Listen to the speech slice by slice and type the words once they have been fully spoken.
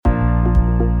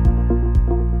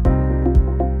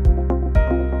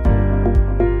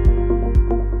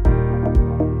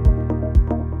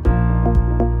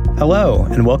Hello,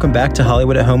 and welcome back to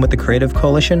Hollywood at Home with the Creative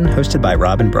Coalition, hosted by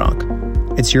Robin Bronk.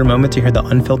 It's your moment to hear the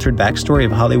unfiltered backstory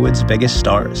of Hollywood's biggest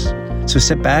stars. So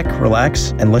sit back,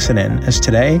 relax, and listen in, as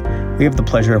today we have the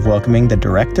pleasure of welcoming the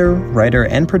director, writer,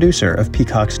 and producer of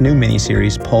Peacock's new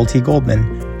miniseries, Paul T.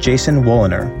 Goldman, Jason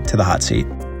Woliner, to the hot seat.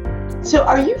 So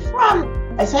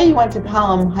I saw you went to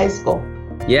Pelham High School.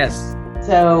 Yes.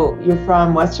 So you're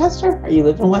from Westchester? Or you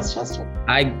live in Westchester?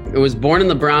 I was born in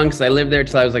the Bronx. I lived there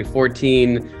till I was like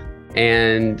 14.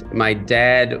 And my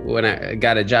dad, when I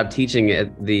got a job teaching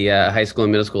at the high school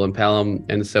and middle school in Pelham.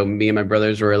 And so me and my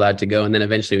brothers were allowed to go. And then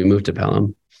eventually we moved to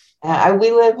Pelham.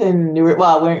 We live in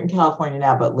we're in California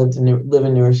now, but live in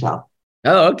New Rochelle.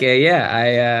 Oh, okay.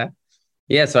 Yeah.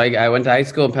 So I went to high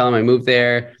school in Pelham. I moved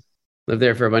there, lived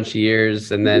there for a bunch of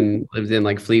years, and then lived in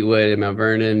like Fleetwood and Mount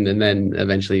Vernon. And then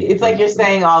eventually. It's like you're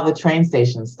saying all the train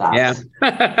station stops. Yeah.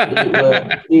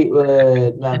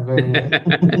 Fleetwood, Mount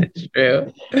Vernon.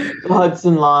 True. The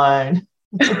Hudson Line.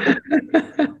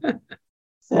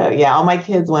 So yeah, all my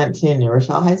kids went to New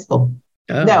Rochelle High School.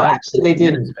 Oh, no, wow. actually they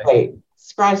didn't. Wait,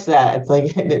 scratch that. It's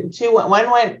like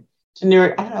one went to New.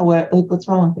 I don't know what's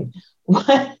wrong with me.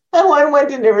 One went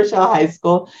to New Rochelle High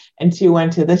School, and two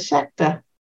went to the Schechter.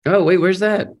 Oh, wait, where's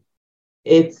that?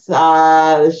 It's the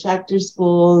Schechter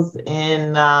schools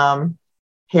in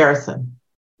Harrison.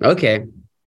 Okay.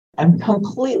 I'm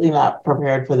completely not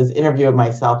prepared for this interview of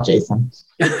myself, Jason.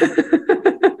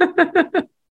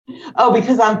 Oh,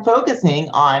 because I'm focusing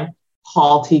on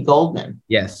Paul T. Goldman.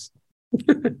 Yes.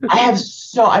 this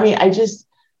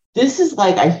is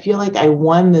like, I feel like I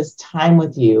won this time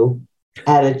with you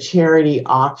at a charity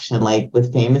auction, like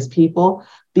with famous people,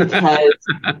 because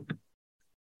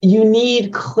you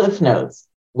need cliff notes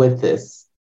with this.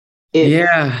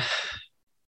 Yeah.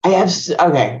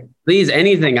 Okay. Please,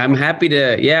 anything. I'm happy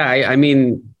to. Yeah.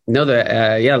 What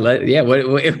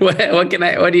can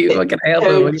I help you? What do you want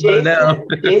to know?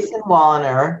 Jason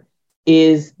Woliner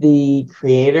is the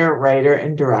creator, writer,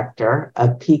 and director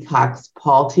of Peacock's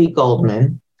Paul T.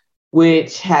 Goldman,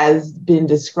 which has been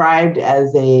described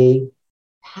as a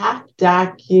half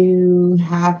docu,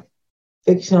 half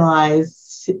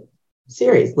fictionalized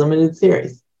series, limited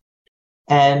series.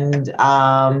 And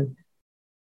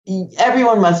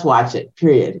everyone must watch it,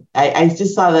 period. I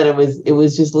just saw that it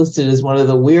was just listed as one of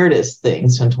the weirdest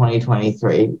things from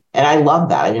 2023. And I love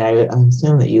that. I mean, I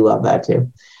assume that you love that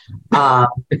too. Yeah,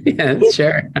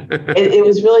 sure. It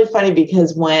was really funny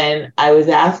because when I was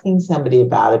asking somebody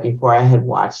about it before I had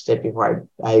watched it, before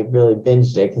I really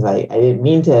binged it, because I didn't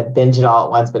mean to binge it all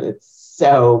at once, but it's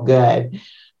so good.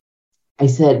 I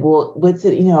said, well, what's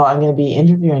it, I'm going to be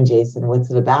interviewing Jason.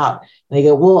 What's it about? And they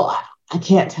go, well, I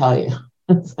can't tell you.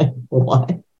 It's like, what?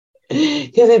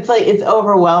 Because it's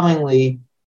overwhelmingly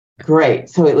great.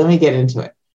 So wait, let me get into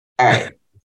it. All right.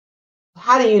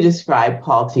 How do you describe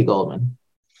Paul T. Goldman?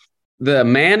 The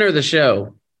man or the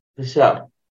show? The show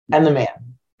and the man.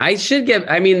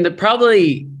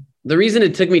 The reason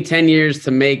it took me 10 years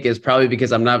to make is probably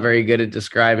because I'm not very good at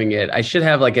describing it. I should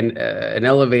have like an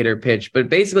elevator pitch, but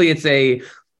basically it's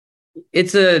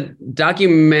a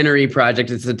documentary project.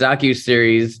 It's a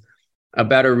docuseries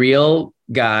about a real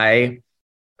guy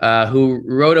who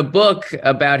wrote a book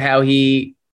about how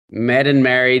he met and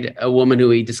married a woman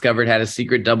who he discovered had a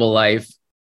secret double life,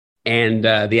 and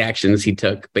the actions he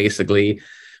took basically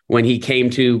when he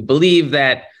came to believe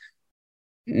that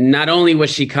not only was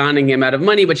she conning him out of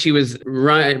money, but she was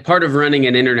part of running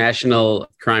an international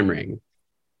crime ring.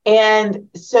 And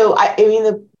so,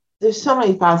 there's so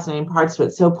many fascinating parts to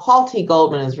it. So Paul T.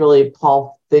 Goldman is really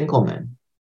Paul Finkelman.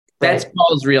 That's right?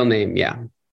 Paul's real name, yeah.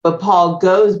 But Paul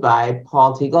goes by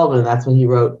Paul T. Goldman. That's what he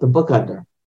wrote the book under,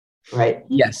 right?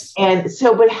 Yes. And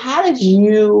so, but how did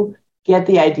you get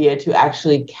the idea to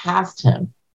actually cast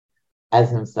him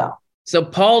as himself? So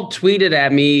Paul tweeted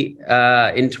at me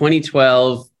in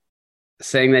 2012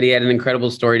 saying that he had an incredible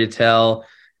story to tell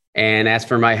and asked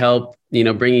for my help,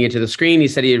 bringing it to the screen. He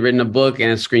said he had written a book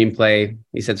and a screenplay.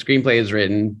 He said screenplay is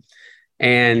written.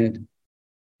 And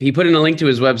he put in a link to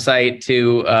his website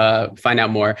to find out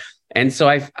more. And so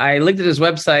I looked at his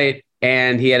website,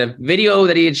 and he had a video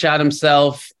that he had shot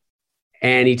himself,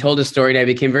 and he told his story, and I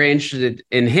became very interested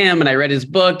in him, and I read his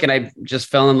book, and I just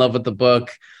fell in love with the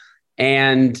book.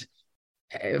 And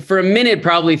for a minute,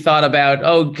 probably thought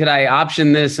about, could I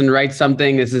option this and write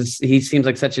something? He seems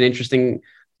like such an interesting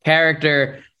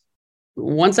character.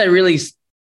 Once I really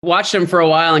watched him for a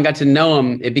while and got to know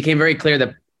him, it became very clear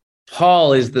that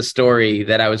Paul is the story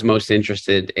that I was most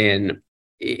interested in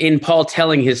Paul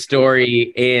telling his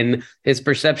story, in his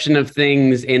perception of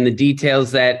things, in the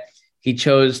details that he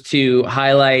chose to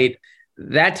highlight.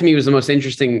 That to me was the most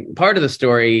interesting part of the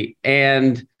story.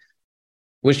 And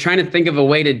was trying to think of a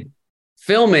way to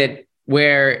film it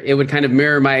where it would kind of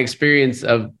mirror my experience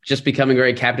of just becoming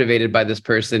very captivated by this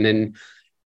person and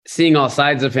seeing all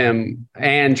sides of him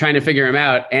and trying to figure him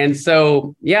out. And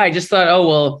so, yeah, I just thought, oh,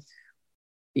 well,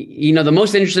 the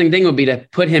most interesting thing would be to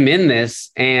put him in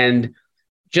this, and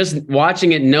just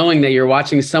watching it, knowing that you're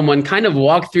watching someone kind of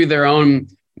walk through their own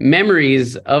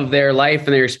memories of their life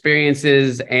and their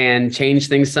experiences and change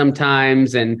things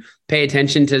sometimes and pay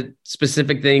attention to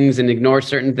specific things and ignore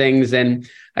certain things. And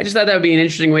I just thought that would be an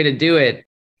interesting way to do it.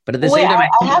 But at the same time,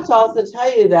 I have to also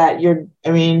tell you that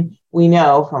we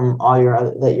know from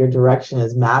that your direction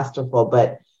is masterful,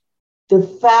 but the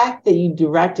fact that you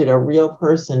directed a real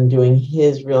person doing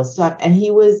his real stuff, and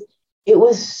it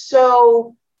was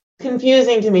so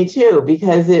confusing to me too,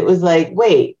 because it was like,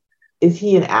 wait, is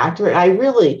he an actor?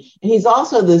 And he's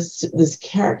also this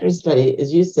character study,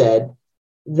 as you said,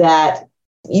 that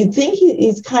you think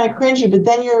he's kind of cringy, but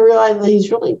then you realize that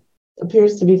he's really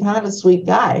appears to be kind of a sweet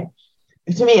guy,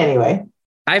 to me anyway.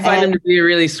 I find him to be a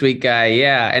really sweet guy,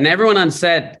 yeah. And everyone on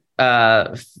set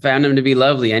found him to be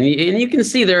lovely. And you can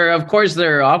see there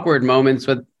are awkward moments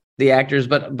with the actors,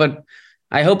 but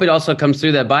I hope it also comes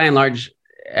through that by and large,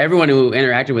 everyone who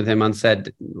interacted with him on set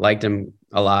liked him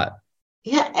a lot.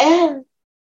 Yeah,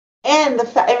 and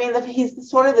he's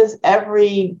sort of this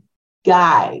every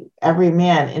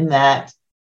man in that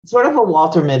sort of a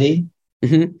Walter Mitty.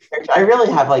 Mm-hmm. I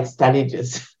really have studied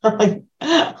just I'm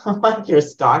like your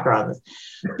stalker on this,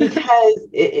 because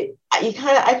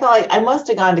I felt like I must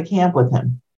have gone to camp with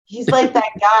him. He's like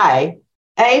that guy.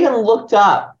 And I even looked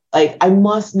up, I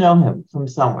must know him from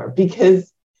somewhere,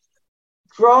 because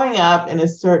growing up in a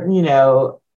certain,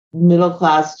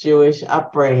 middle-class Jewish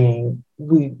upbringing,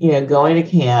 going to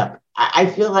camp, I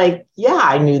feel like, yeah,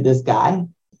 I knew this guy,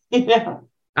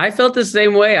 I felt the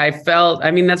same way.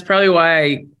 That's probably why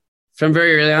I, from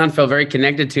very early on, felt very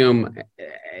connected to him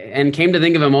and came to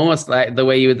think of him almost like the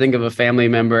way you would think of a family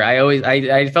member.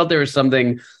 I felt there was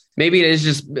something, maybe it is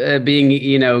just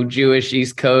being, Jewish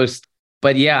East Coast,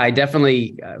 but yeah, I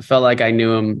definitely felt like I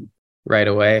knew him right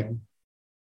away.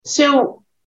 So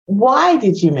why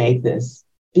did you make this?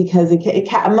 Because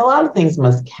a lot of things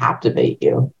must captivate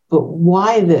you, but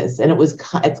why this? And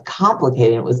it's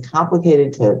complicated. It was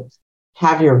complicated to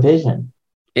have your vision.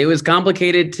 It was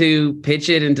complicated to pitch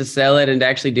it and to sell it and to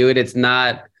actually do it. It's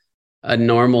not a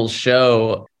normal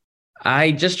show.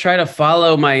 I just try to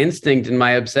follow my instinct and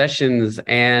my obsessions,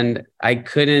 and I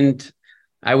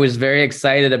was very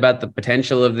excited about the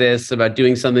potential of this, about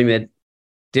doing something that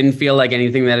didn't feel like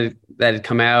anything that had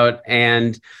come out.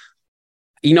 And,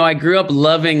 I grew up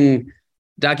loving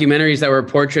documentaries that were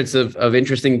portraits of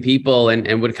interesting people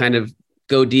and would kind of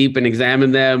go deep and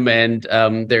examine them. And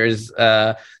there's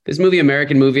this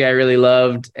American movie I really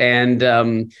loved. And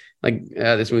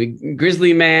this movie,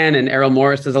 Grizzly Man, and Errol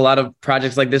Morris does a lot of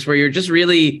projects like this where you're just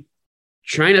really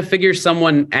trying to figure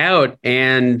someone out.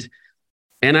 And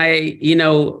I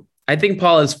think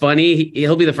Paul is funny.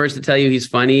 He'll be the first to tell you he's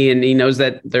funny, and he knows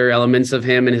that there are elements of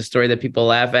him and his story that people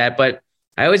laugh at. But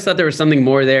I always thought there was something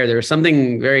more there. There was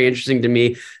something very interesting to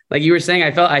me. Like you were saying,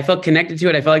 I felt connected to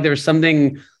it. I felt like there was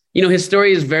something, his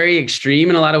story is very extreme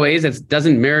in a lot of ways. It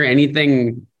doesn't mirror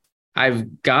anything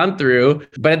I've gone through,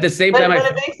 but at the same time,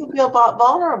 it makes you feel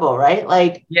vulnerable,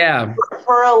 right? Yeah,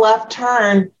 for a left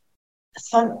turn,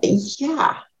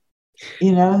 yeah,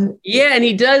 and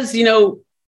he does,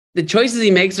 the choices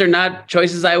he makes are not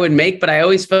choices I would make, but I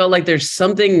always felt like there's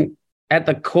something at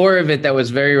the core of it that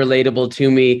was very relatable to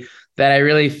me, that I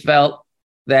really felt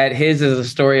that his is a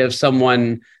story of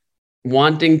someone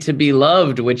wanting to be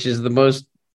loved, which is the most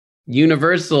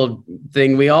universal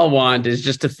thing we all want, is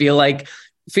just to feel like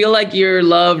you're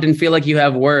loved and feel like you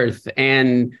have worth,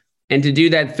 and to do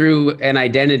that through an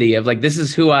identity of this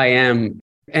is who I am.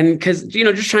 And because,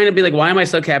 just trying to be like, why am I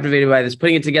so captivated by this?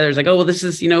 Putting it together is oh, well, this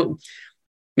is,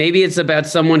 maybe it's about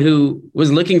someone who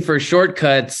was looking for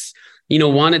shortcuts,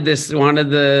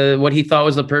 wanted what he thought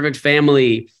was the perfect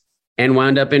family, and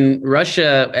wound up in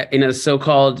Russia in a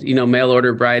so-called, mail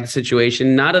order bride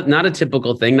situation. Not a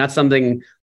typical thing, not something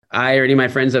I or any of my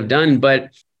friends have done,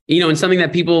 but, and something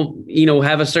that people,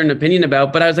 have a certain opinion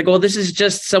about. But I was like, well, this is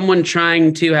just someone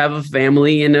trying to have a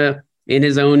family in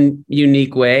his own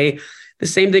unique way. The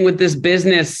same thing with this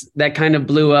business that kind of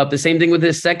blew up. The same thing with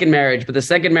his second marriage, but the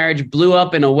second marriage blew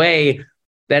up in a way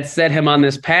that set him on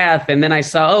this path. And then I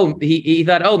saw, he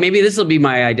thought, maybe this will be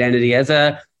my identity as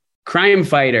a crime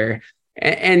fighter.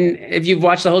 And if you've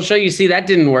watched the whole show, you see that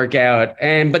didn't work out.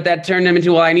 But that turned him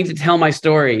into, well, I need to tell my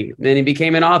story. Then he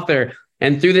became an author.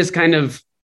 And through this kind of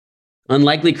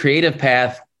unlikely creative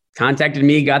path, contacted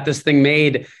me, got this thing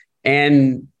made.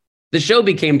 And the show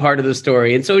became part of the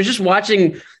story. And so it was just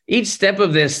watching each step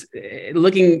of this,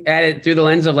 looking at it through the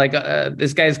lens of like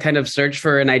this guy's kind of search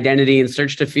for an identity and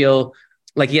search to feel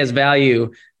like he has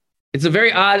value. It's a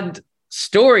very odd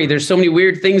story. There's so many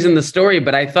weird things in the story,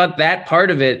 but I thought that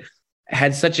part of it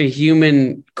had such a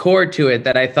human core to it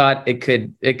that I thought it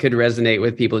could resonate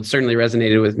with people. It certainly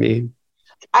resonated with me.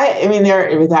 I mean,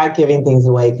 without giving things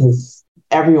away, because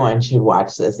everyone should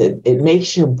watch this. It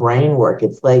makes your brain work.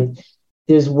 It's like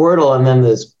there's Wordle and then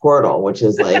there's Portal, which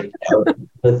is like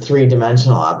the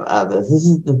three-dimensional of this. This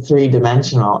is the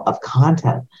three-dimensional of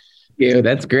content. Yeah,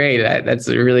 that's great. That's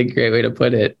a really great way to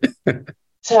put it.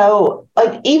 So,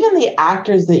 like, even the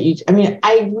actors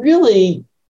I really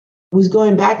was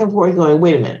going back and forth going,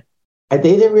 wait a minute, are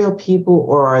they the real people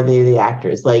or are they the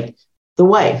actors? Like the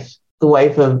wife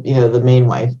of, the main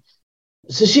wife.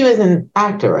 So she was an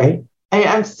actor, right?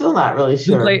 I'm still not really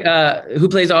sure. Who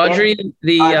plays Audrey?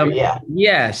 Audrey,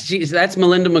 yeah. That's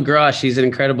Melinda McGraw. She's an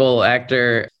incredible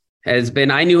actor.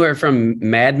 I knew her from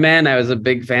Mad Men. I was a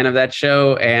big fan of that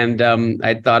show. And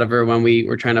I thought of her when we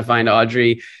were trying to find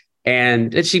Audrey.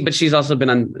 But she's also been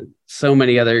on so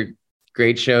many other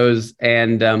great shows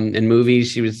and in movies.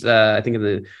 She was, I think, in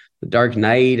the Dark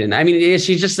Knight. And I mean,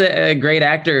 she's just a great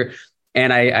actor.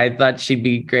 And I thought she'd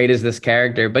be great as this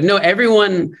character. But no,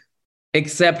 everyone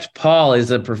except Paul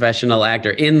is a professional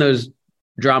actor in those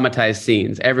dramatized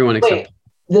scenes. Everyone except Paul.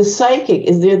 The psychic,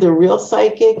 is there the real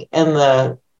psychic and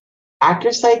the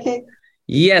actor psychic?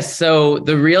 Yes. So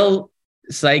the real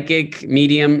psychic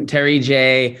medium, Terry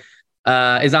J,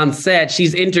 is on set.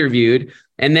 She's interviewed.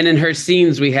 And then in her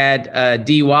scenes, we had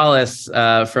Dee Wallace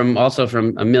from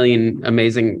A Million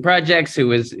Amazing Projects, who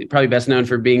was probably best known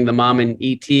for being the mom in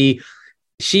E.T.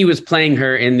 She was playing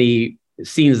her in the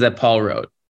scenes that Paul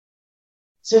wrote.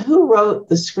 So who wrote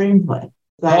the screenplay?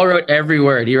 Paul wrote every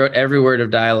word. He wrote every word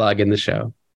of dialogue in the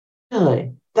show.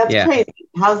 Really? That's crazy.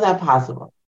 How's that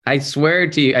possible? I swear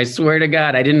to you, I swear to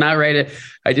God, I did not write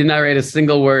a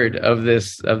single word of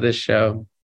this show.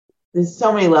 There's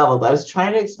so many levels. I was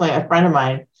trying to explain. A friend of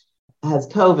mine has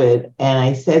COVID, and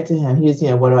I said to him, "He's,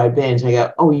 what do I binge?" I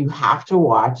go, "Oh, you have to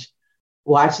watch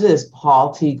this,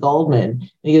 Paul T. Goldman." And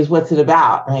he goes, "What's it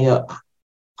about?" And I go,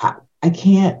 "I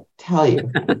can't tell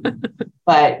you,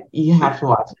 but you have to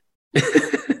watch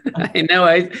it." I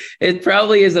know. It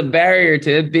probably is a barrier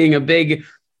to it being a big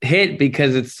hit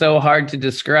because it's so hard to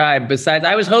describe. Besides,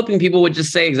 I was hoping people would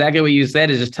just say exactly what you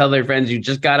said, is just tell their friends, you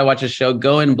just got to watch a show,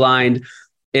 go in blind.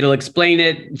 It'll explain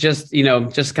it. Just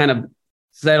kind of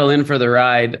settle in for the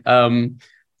ride.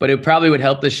 But it probably would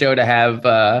help the show to have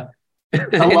a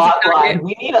log line.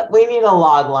 We need a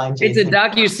log line. Jason. It's a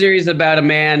docuseries about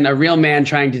a real man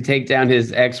trying to take down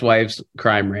his ex-wife's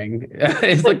crime ring.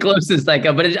 It's the closest I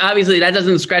can. But obviously that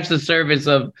doesn't scratch the surface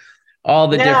of all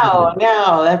the different.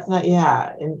 No, that's not.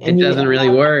 Yeah, and it doesn't really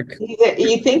work.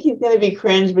 You think he's going to be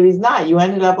cringe, but he's not. You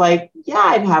ended up like, yeah,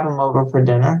 I'd have him over for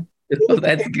dinner. Well,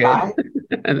 that's good.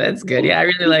 That's good. Yeah, I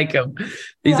really like him.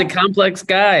 He's a complex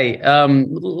guy,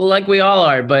 like we all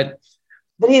are, but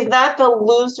he's not the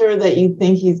loser that you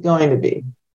think he's going to be.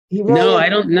 No, I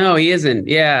don't know. He isn't.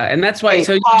 Yeah, and that's why.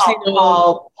 So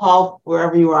Paul,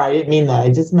 wherever you are, I didn't mean that. I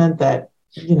just meant that.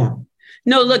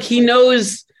 No, look, he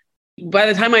knows. By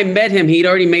the time I met him, he'd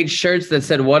already made shirts that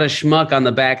said "What a schmuck" on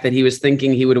the back that he was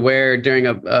thinking he would wear during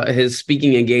his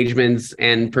speaking engagements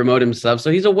and promote himself.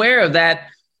 So he's aware of that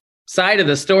side of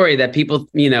the story, that people,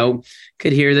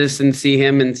 could hear this and see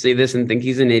him and see this and think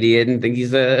he's an idiot and think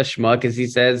he's a schmuck, as he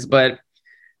says. But,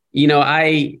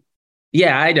 I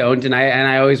don't. And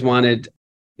I always wanted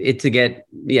it to get,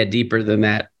 deeper than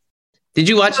that. Did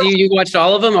you watch, you watched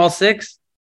all of them, all 6?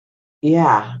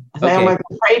 Yeah. Okay. I'm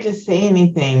afraid to say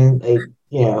anything, like,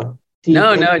 No.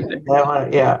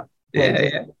 Yeah.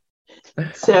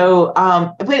 So,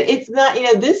 but it's not,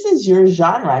 this is your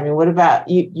genre. I mean, what about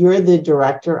you? You're the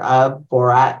director of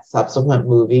Borat subsequent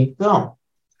movie film.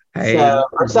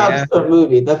 Subsequent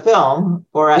movie, the film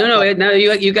Borat. No,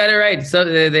 you got it right.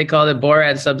 So they called it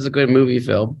Borat subsequent movie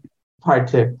film. Part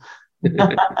 2.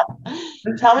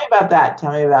 Tell me about that.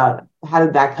 Tell me about, how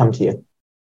did that come to you?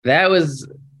 That was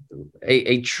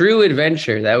a true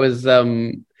adventure. That was,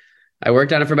 I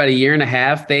worked on it for about a year and a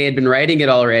half. They had been writing it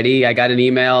already. I got an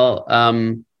email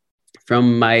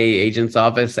from my agent's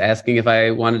office asking if I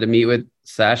wanted to meet with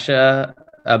Sacha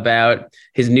about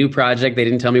his new project. They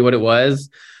didn't tell me what it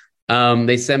was.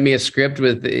 They sent me a script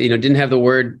with, didn't have the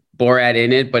word Borat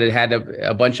in it, but it had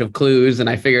a bunch of clues, and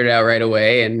I figured it out right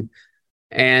away.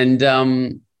 And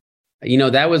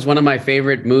that was one of my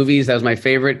favorite movies. That was my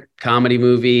favorite comedy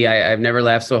movie. I've never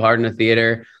laughed so hard in a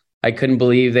theater. I couldn't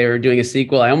believe they were doing a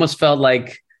sequel. I almost felt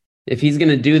like if he's going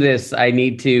to do this, I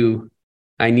need to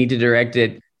direct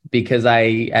it, because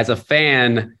as a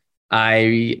fan,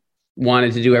 I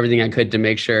wanted to do everything I could to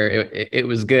make sure it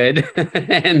was good.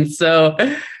 And so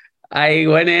I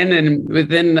went in, and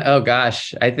within, I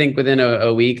think within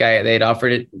a week, they'd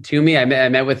offered it to me. I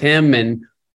met with him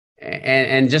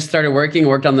and just started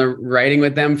worked on the writing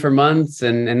with them for months.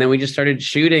 And then we just started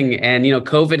shooting, and,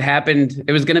 COVID happened.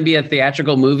 It was going to be a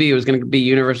theatrical movie. It was going to be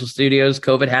Universal Studios.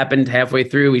 COVID happened halfway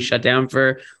through. We shut down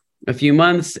for a few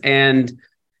months and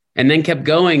then kept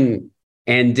going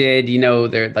and did,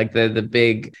 they're like the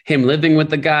big, him living with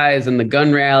the guys and the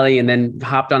gun rally, and then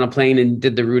hopped on a plane and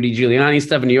did the Rudy Giuliani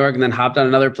stuff in New York, and then hopped on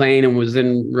another plane and was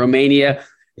in Romania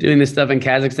doing this stuff in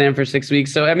Kazakhstan for 6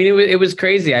 weeks. So, I mean, it was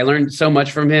crazy. I learned so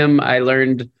much from him. I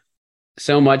learned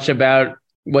so much about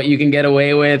what you can get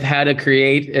away with, how to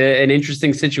create an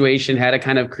interesting situation, how to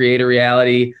kind of create a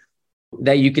reality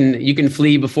that you can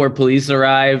flee before police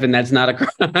arrive, and that's not a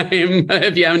crime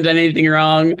if you haven't done anything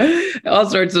wrong. All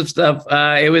sorts of stuff.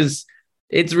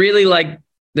 It's really like,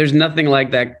 there's nothing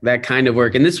like that kind of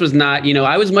work. And this was not,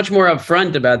 I was much more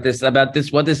upfront about this,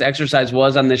 what this exercise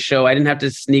was on this show. I didn't have to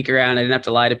sneak around. I didn't have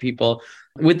to lie to people.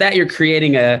 With that, you're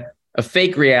creating a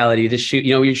fake reality to shoot.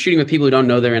 You're shooting with people who don't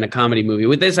know they're in a comedy movie.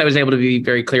 With this, I was able to be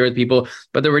very clear with people,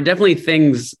 but there were definitely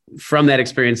things from that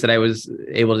experience that I was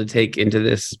able to take into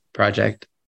this project.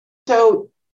 So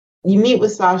you meet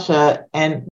with Sacha,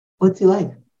 and what's he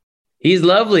like? He's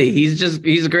lovely.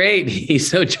 He's great. He's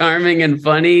so charming and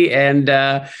funny and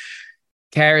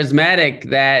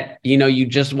charismatic that, you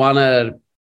just want to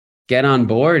get on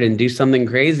board and do something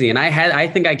crazy. And I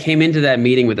think I came into that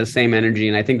meeting with the same energy.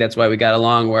 And I think that's why we got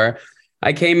along, where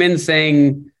I came in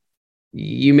saying,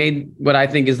 you made what I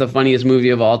think is the funniest movie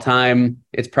of all time.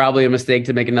 It's probably a mistake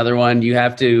to make another one. You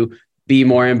have to be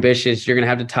more ambitious. You're going to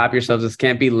have to top yourselves. This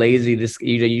can't be lazy.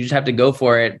 You just have to go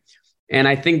for it. And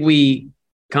I think we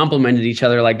complimented each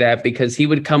other like that, because he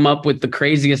would come up with the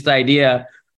craziest idea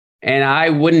and I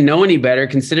wouldn't know any better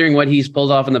considering what he's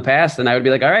pulled off in the past. And I would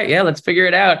be like, all right, yeah, let's figure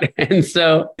it out. And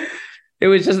so it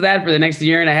was just that for the next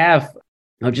year and a half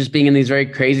of just being in these very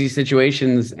crazy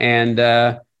situations and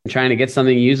trying to get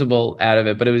something usable out of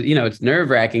it. But it was, it's nerve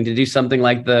wracking to do something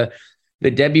like the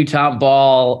debutante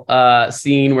ball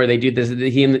scene where they do this.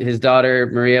 He and his daughter,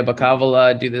 Maria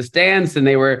Bakalova, do this dance. And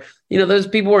they were, those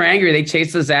people were angry. They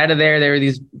chased us out of there. They were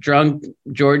these drunk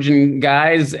Georgian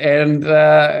guys. And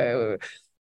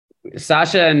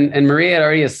Sacha and Maria had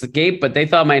already escaped, but they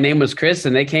thought my name was Chris.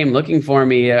 And they came looking for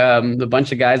me. A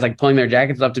bunch of guys like pulling their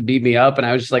jackets off to beat me up. And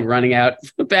I was just like running out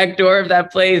the back door of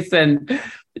that place. And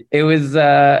it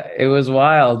was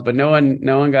wild, but no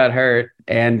one got hurt.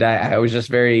 And I was just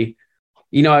very...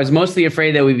 I was mostly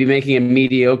afraid that we'd be making a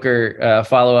mediocre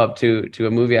follow-up to a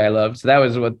movie I loved. So that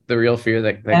was what the real fear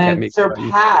that kept me.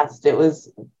 Surpassed. It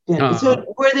was. So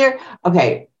were there?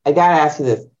 Okay, I gotta ask you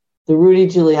this: the Rudy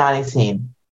Giuliani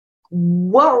scene.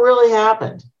 What really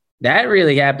happened? That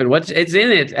really happened. It's in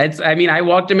it? I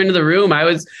walked him into the room. I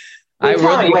wrote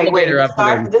the elevator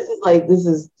up. This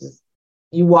is.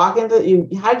 You walk into you.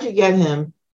 How did you get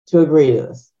him to agree to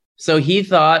this? So he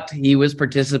thought he was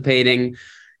participating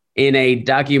in a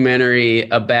documentary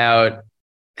about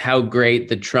how great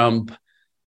the Trump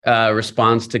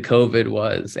response to COVID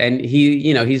was. And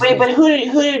he's... Wait, but who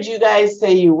did you guys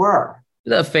say you were?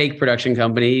 The fake production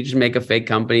company. You just make a fake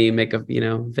company, make a,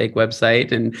 fake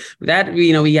website. And that,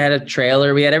 we had a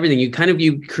trailer, we had everything.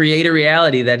 You create a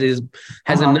reality that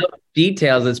has enough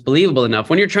details that's believable enough.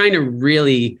 When you're trying to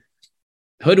really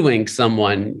hoodwink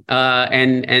someone,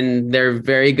 and they're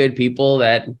very good people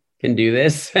that can do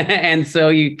this. And so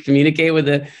you communicate with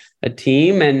a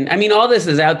team. And all this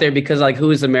is out there because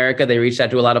Who is America? They reached out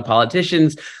to a lot of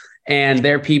politicians and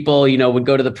their people, would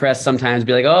go to the press sometimes,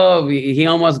 be like, oh, he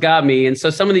almost got me. And so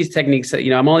some of these techniques,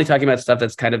 I'm only talking about stuff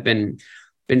that's kind of been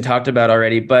talked about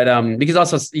already, but because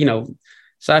also,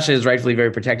 Sacha is rightfully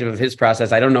very protective of his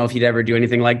process. I don't know if he'd ever do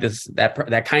anything like this,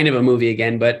 that kind of a movie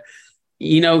again, but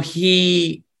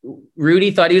Rudy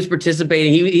thought he was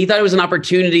participating. He thought it was an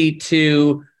opportunity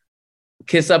to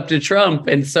kiss up to Trump.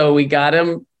 And so we got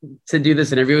him to do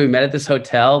this interview. We met at this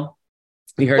hotel.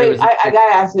 We heard it was... I got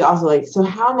to ask you also, so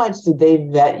how much did they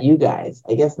vet you guys?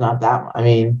 I guess not that much.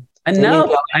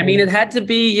 No, it had to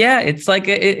be, it's like,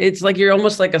 it's like you're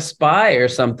almost like a spy or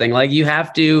something. Like you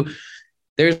have to,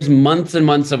 there's months and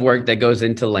months of work that goes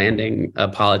into landing a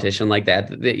politician like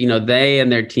that. They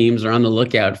and their teams are on the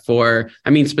lookout for,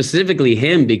 specifically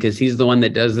him, because he's the one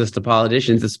that does this to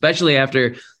politicians, especially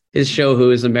after his show,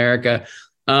 Who is America?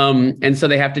 And so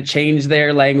they have to change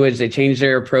their language. They change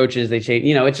their approaches. They change,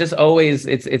 it's just always,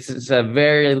 it's a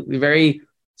very, very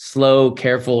slow,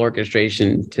 careful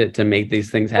orchestration to make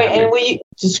these things happen. And will you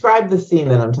describe the scene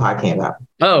that I'm talking about?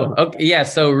 Oh, okay. Yeah.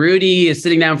 So Rudy is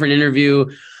sitting down for an interview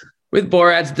with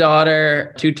Borat's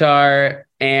daughter, Tutar,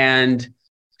 and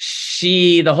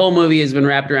the whole movie has been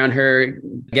wrapped around her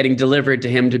getting delivered to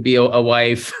him to be a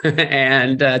wife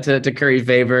and to curry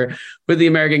favor with the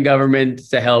American government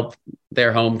to help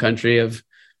their home country of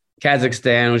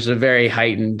Kazakhstan, which is a very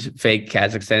heightened fake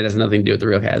Kazakhstan. It has nothing to do with the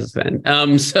real Kazakhstan.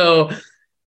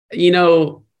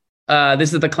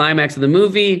 This is the climax of the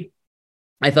movie.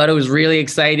 I thought it was really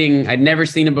exciting. I'd never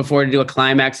seen it before, to do a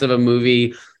climax of a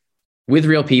movie with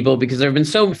real people, because there have been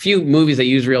so few movies that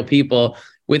use real people,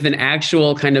 with an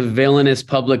actual kind of villainous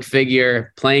public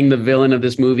figure playing the villain of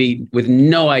this movie with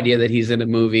no idea that he's in a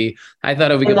movie. I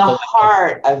thought it would be the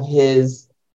heart of his.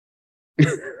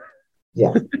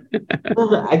 Yeah.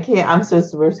 I can't.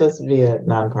 We're supposed to be a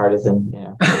nonpartisan.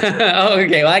 Yeah. Oh,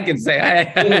 okay. Well, I can say.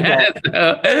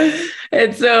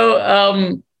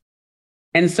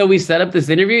 And so we set up this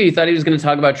interview. You thought he was going to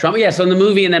talk about Trump. Yeah. So in the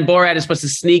movie, and then Borat is supposed to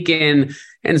sneak in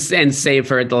and save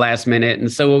her at the last minute. And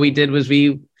so what we did was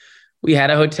we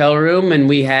had a hotel room, and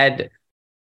we had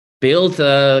built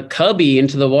a cubby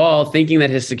into the wall, thinking that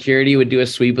his security would do a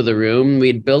sweep of the room. We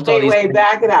had built all these. Wait,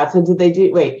 back it out. So did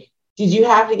you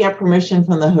have to get permission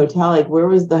from the hotel? Like, where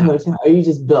was the hotel? Or you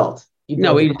just built?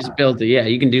 No, we just built it. Yeah,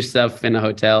 you can do stuff in a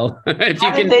hotel.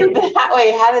 How did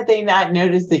they not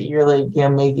notice that you're like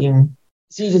making?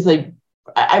 So you just like,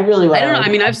 I really want. I don't know. I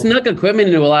mean, I've snuck equipment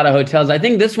into a lot of hotels. I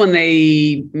think this one,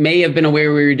 they may have been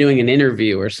aware we were doing an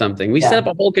interview or something. We set up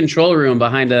a whole control room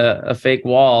behind a fake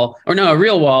wall, or no, a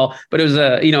real wall, but it was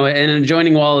an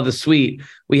adjoining wall of the suite.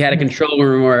 We had a control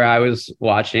room where I was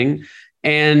watching,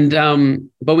 and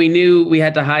but we knew we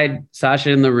had to hide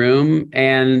Sasha in the room,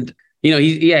 and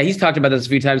he's talked about this a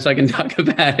few times, so I can talk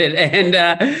about it.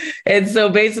 And so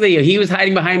basically, he was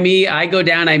hiding behind me. I go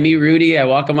down, I meet Rudy, I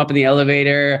walk him up in the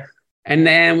elevator. And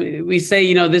then we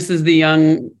say, this is the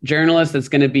young journalist that's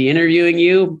going to be interviewing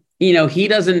you. He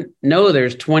doesn't know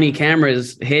there's 20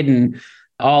 cameras hidden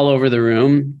all over the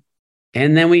room.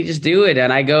 And then we just do it.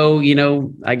 And I go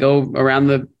around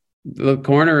the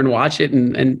corner and watch it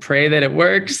and pray that it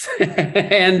works.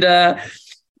 And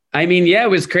it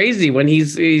was crazy when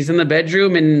he's in the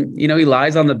bedroom and, he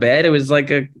lies on the bed. It was like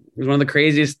it was one of the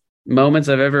craziest moments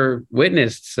I've ever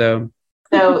witnessed. So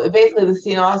basically the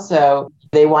scene also,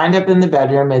 they wind up in the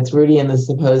bedroom. It's Rudy and the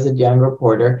supposed young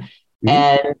reporter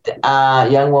and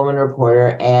young woman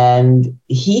reporter. And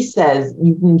he says,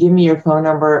 you can give me your phone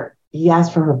number. He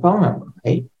asked for her phone number,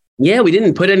 right? Yeah, we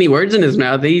didn't put any words in his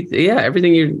mouth.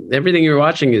 Everything you're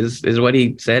watching is what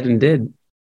he said and did.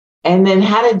 And then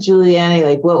how did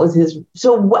Giuliani, what was his,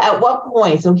 so at what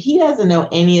point, so he doesn't know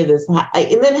any of this.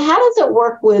 And then how does it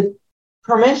work with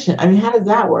permission? I mean, how does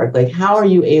that work? How are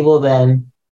you able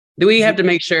then? We have to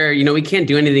make sure, we can't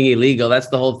do anything illegal. That's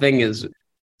the whole thing. Is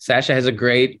Sasha has a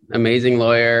great, amazing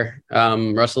lawyer,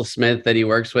 Russell Smith, that he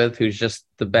works with, who's just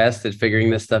the best at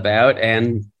figuring this stuff out.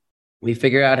 And we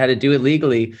figure out how to do it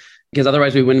legally, because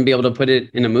otherwise we wouldn't be able to put it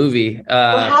in a movie.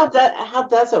 How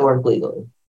does it work legally?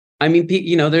 I mean,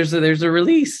 there's a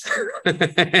release,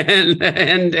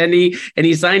 and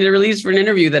he signed a release for an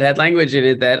interview that had language in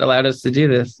it that allowed us to do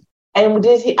this. And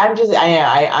did he? I'm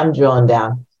drilling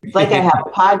down. It's like I have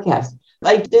a podcast.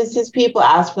 Does his people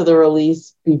ask for the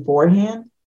release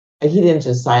beforehand? He didn't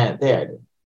just sign it there.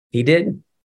 He did.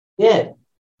 Did.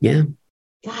 Yeah.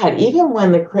 God, even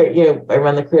when I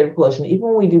run the Creative Coalition, even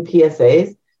when we do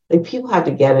PSAs, people have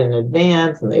to get it in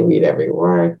advance and they read every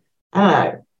word.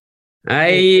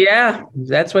 Yeah,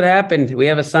 that's what happened. We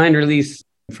have a signed release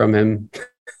from him.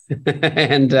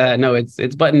 And no,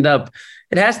 it's buttoned up.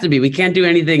 It has to be. We can't do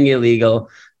anything illegal.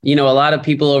 A lot of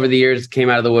people over the years came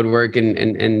out of the woodwork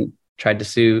and tried to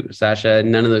sue Sasha.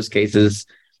 None of those cases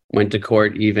went to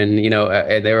court even.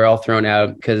 They were all thrown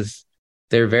out because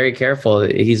they're very careful.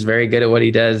 He's very good at what he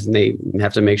does, and they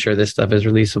have to make sure this stuff is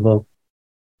releasable.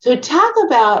 So talk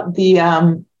about the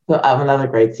another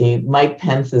great scene, Mike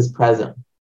Pence's present.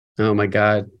 Oh my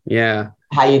God. Yeah.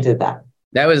 How you did that.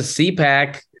 That was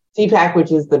CPAC. CPAC,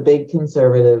 which is the big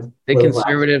conservative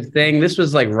thing. This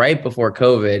was right before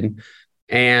COVID.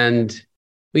 And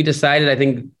we decided, I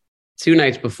think 2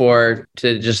 nights before,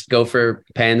 to just go for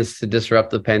Pence, to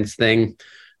disrupt the Pence thing.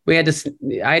 I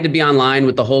had to be online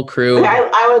with the whole crew.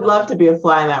 I would love to be a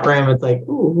fly in that room. It's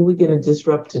who are we going to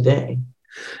disrupt today?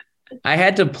 I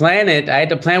had to plan it. I had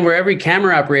to plan where every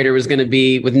camera operator was going to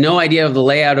be, with no idea of the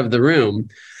layout of the room.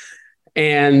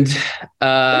 And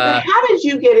how did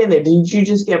you get in there? Did you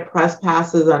just get press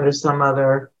passes under some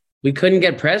other? We couldn't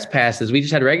get press passes. We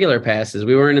just had regular passes.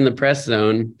 We weren't in the press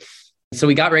zone. So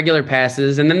we got regular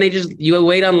passes, and then you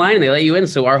wait online and they let you in.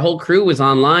 So our whole crew was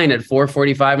online at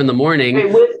 4:45 in the morning.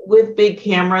 Wait, with big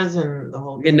cameras and the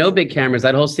whole thing? Yeah, no big cameras.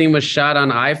 That whole scene was shot on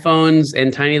iPhones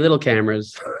and tiny little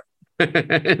cameras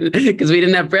because we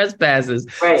didn't have press passes.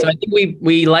 Right. So I think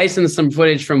we licensed some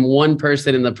footage from one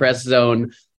person in the press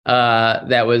zone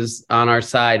that was on our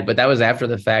side, but that was after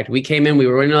the fact. We came in, we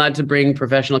weren't allowed to bring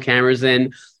professional cameras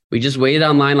in. We just waited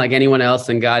online like anyone else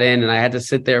and got in. And I had to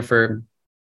sit there for,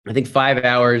 I think, 5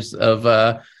 hours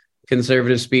of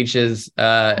conservative speeches,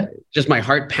 just my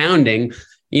heart pounding.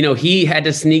 You know, he had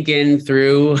to sneak in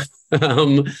through,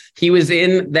 he was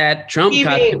in that Trump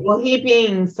costume. He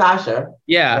being Sasha.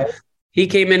 Yeah. Right? He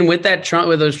came in with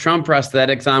those Trump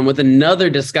prosthetics on with another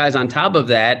disguise on top of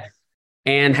that,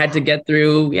 and had to get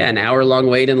through, an hour-long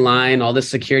wait in line, all this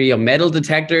security, metal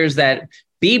detectors that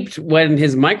beeped when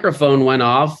his microphone went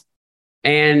off,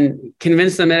 and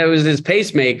convinced them that it was his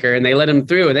pacemaker, and they let him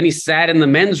through. And then he sat in the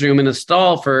men's room in a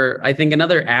stall for, I think,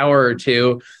 another hour or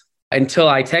two until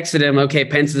I texted him, okay,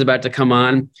 Pence is about to come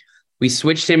on. We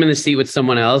switched him in the seat with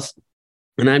someone else.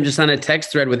 And I'm just on a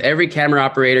text thread with every camera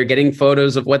operator, getting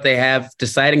photos of what they have,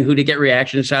 deciding who to get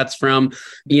reaction shots from,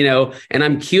 and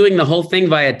I'm queuing the whole thing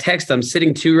via text. I'm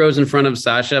sitting 2 rows in front of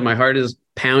Sasha. My heart is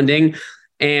pounding.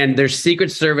 And there's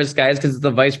Secret Service guys, because it's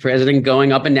the vice president,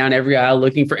 going up and down every aisle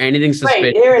looking for anything suspicious.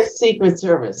 Right, there is Secret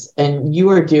Service, and you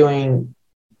are doing,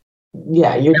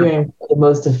 doing the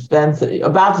most offensive,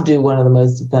 about to do one of the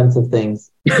most offensive things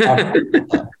ever.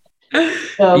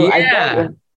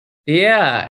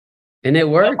 Yeah, and it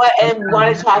worked. And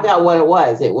want to talk about what it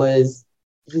was? It was.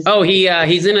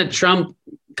 He's in a Trump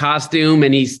costume,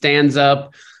 and he stands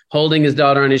up, holding his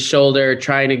daughter on his shoulder,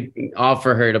 trying to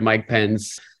offer her to Mike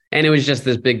Pence. And it was just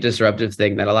this big disruptive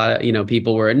thing that a lot of,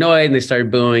 people were annoyed, and they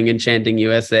started booing and chanting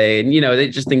USA. And, they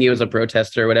just think he was a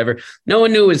protester or whatever. No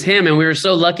one knew it was him. And we were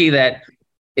so lucky that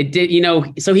it did,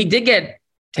 so he did get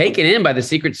taken in by the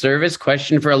Secret Service,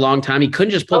 questioned for a long time. He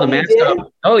couldn't just pull the mask off.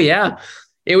 Oh, yeah.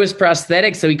 It was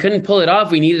prosthetic, so he couldn't pull it off.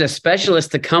 We needed a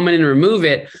specialist to come in and remove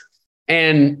it.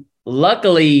 And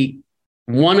luckily,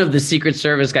 one of the Secret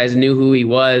Service guys knew who he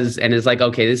was and is like,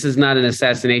 okay, this is not an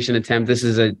assassination attempt. This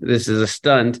is a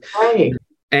stunt. Right.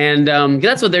 And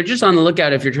that's what they're just on the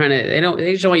lookout. If you're trying to,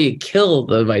 they just want you to kill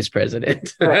the vice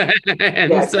president. Right.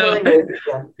 So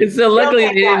luckily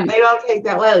they don't take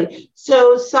that lightly.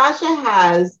 So Sasha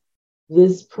has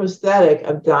this prosthetic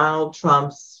of Donald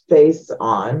Trump's face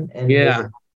on and his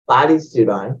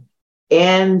bodysuit on.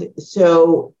 And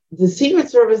so the Secret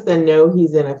Service then know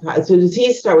he's in so does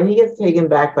he start, when he gets taken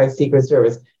back by Secret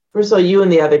Service, first of all, you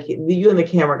and the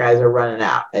camera guys are running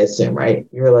out, I assume, right?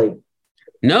 You're like,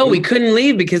 no, we couldn't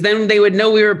leave because then they would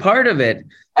know we were part of it.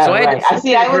 So right. I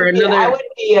would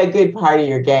be a good part of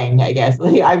your gang, I guess.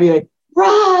 I'd be like,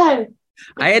 run.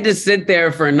 I had to sit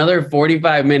there for another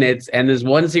 45 minutes, and this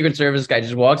one Secret Service guy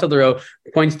just walks up the row,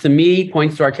 points to me,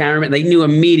 points to our cameraman. They knew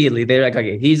immediately. They're like,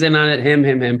 okay, he's in on it,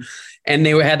 him. And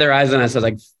they had their eyes on us. I was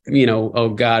like, oh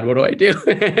God, what do I do?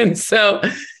 and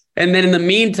then in the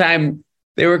meantime,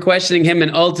 they were questioning him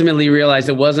and ultimately realized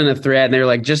it wasn't a threat. And they were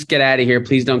like, just get out of here.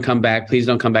 Please don't come back. Please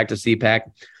don't come back to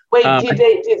CPAC. Wait,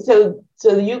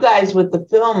 so you guys with the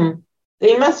film,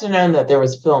 they must have known that there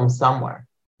was film somewhere.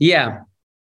 Yeah.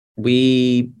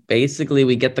 We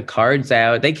get the cards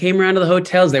out. They came around to the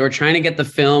hotels. They were trying to get the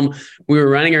film. We were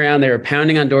running around. They were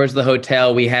pounding on doors of the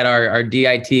hotel. We had our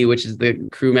DIT, which is the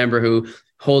crew member who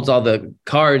holds all the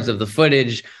cards of the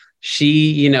footage.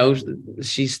 She,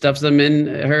 she stuffs them in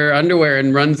her underwear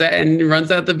and runs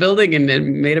out the building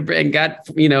and got,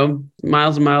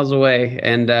 miles and miles away.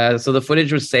 And so the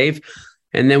footage was safe.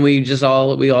 And then we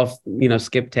all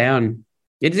skipped town.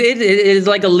 It is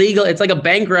like it's like a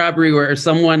bank robbery where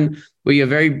you have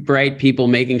very bright people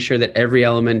making sure that every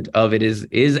element of it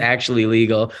is actually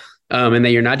legal, and that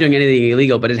you're not doing anything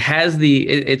illegal, but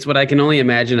it's what I can only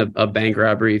imagine a bank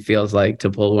robbery feels like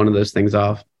to pull one of those things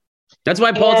off. That's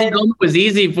why Paul T. Goldman was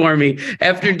easy for me.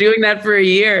 After doing that for a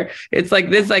year, it's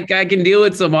like this, I can deal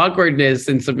with some awkwardness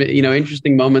and some,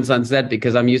 interesting moments on set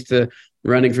because I'm used to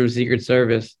running from Secret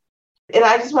Service. And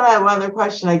I just want to have one other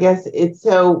question. I guess it's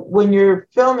so when you're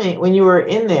filming, when you were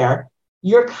in there,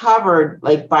 you're covered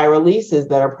by releases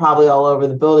that are probably all over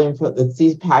the building that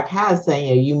CPAC has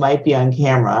saying, you might be on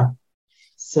camera.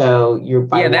 So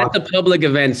that's a public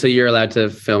event. So you're allowed to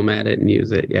film at it and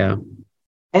use it. Yeah.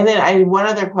 And then I had one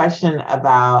other question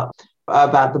about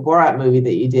the Borat movie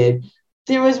that you did.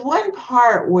 There was one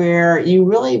part where you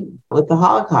really, with the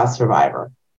Holocaust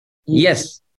survivor.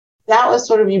 Yes. That was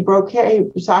sort of,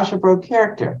 Sasha broke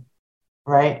character,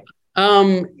 right?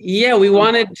 Yeah, we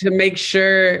wanted to make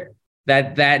sure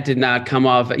that did not come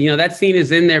off. You know, that scene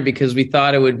is in there because we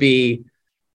thought it would be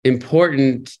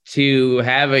important to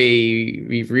have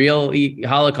a real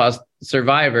Holocaust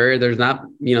survivor. There's not,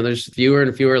 you know, there's fewer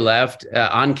and fewer left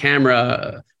on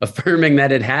camera affirming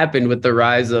that it happened with the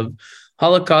rise of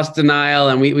Holocaust denial.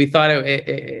 And we thought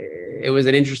it was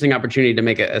an interesting opportunity to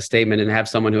make a statement and have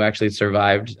someone who actually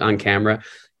survived on camera.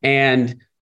 And,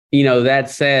 you know, that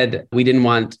said, we didn't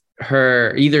want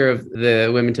either of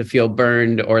the women to feel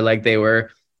burned or like they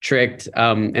were tricked.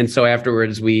 And so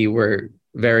afterwards we were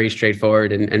very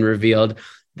straightforward and revealed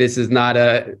this is not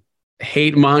a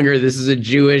hate monger. This is a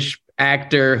Jewish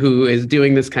actor who is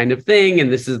doing this kind of thing.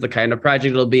 And this is the kind of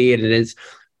project it'll be. And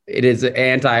it is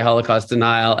anti-Holocaust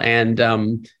denial.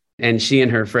 And she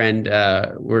and her friend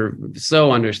were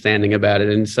so understanding about it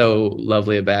and so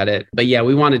lovely about it. But yeah,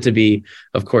 we wanted to be,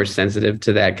 of course, sensitive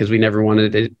to that because we never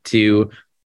wanted it to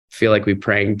feel like we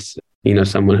pranked, you know,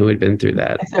 someone who had been through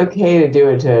that. It's okay to do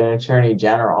it to an attorney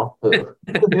general.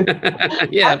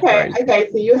 Yeah. Okay.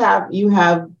 So you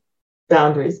have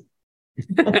boundaries.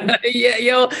 Yeah.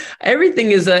 You know,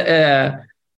 everything is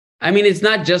I mean, it's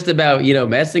not just about, you know,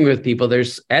 messing with people.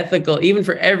 There's ethical, even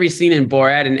for every scene in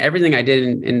Borat and everything I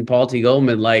did in Paul T.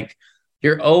 Goldman, like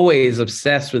you're always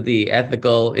obsessed with the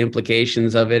ethical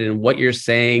implications of it and what you're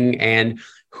saying and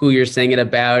who you're saying it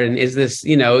about. And is this,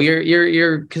 you know,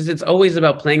 you're, because it's always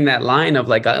about playing that line of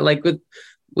like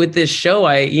with this show,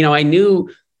 I knew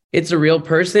it's a real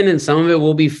person and some of it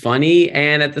will be funny.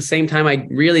 And at the same time, I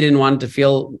really didn't want it to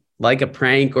feel like a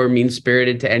prank or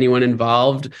mean-spirited to anyone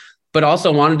involved, but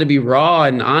also wanted to be raw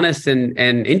and honest and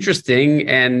interesting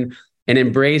and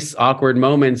embrace awkward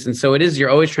moments. And so you're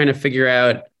always trying to figure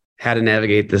out how to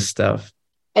navigate this stuff.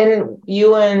 And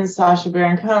you and Sacha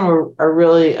Baron Cohen are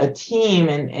really a team.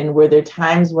 And were there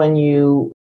times when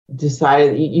you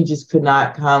decided you just could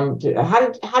not come to,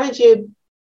 how did you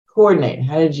coordinate?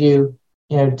 How did you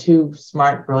two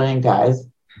smart, brilliant guys,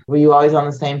 were you always on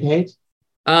the same page?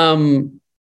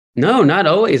 No, not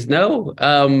always. No.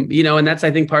 And that's,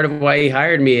 I think, part of why he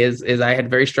hired me is I had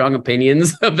very strong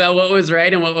opinions about what was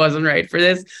right and what wasn't right for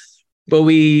this. But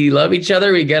we love each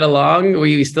other. We get along.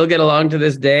 We still get along to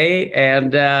this day.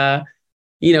 And,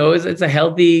 it's a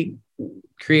healthy,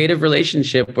 creative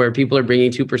relationship where people are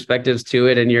bringing two perspectives to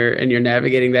it and you're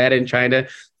navigating that and trying to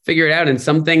figure it out. And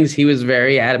some things he was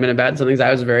very adamant about. Some things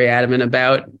I was very adamant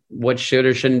about what should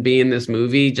or shouldn't be in this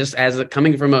movie, just as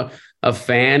coming from a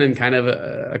fan and kind of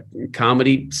a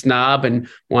comedy snob and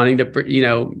wanting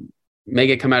to, make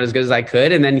it come out as good as I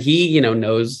could. And then he,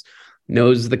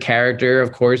 knows the character,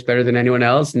 of course, better than anyone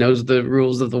else, knows the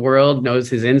rules of the world, knows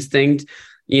his instinct,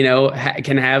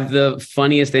 can have the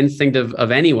funniest instinct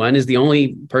of anyone, is the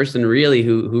only person really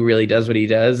who really does what he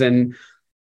does. And,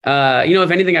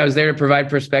 if anything, I was there to provide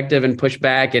perspective and push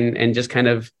back and just kind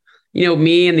of,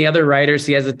 me and the other writers.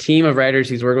 He has a team of writers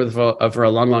he's worked with for a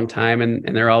long, long time, and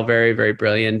they're all very, very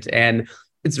brilliant. And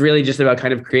it's really just about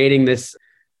kind of creating this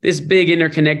big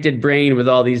interconnected brain with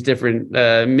all these different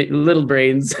little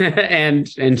brains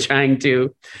and trying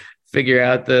to figure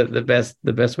out the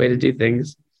best way to do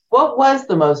things. What was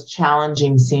the most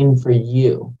challenging scene for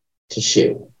you to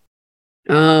shoot?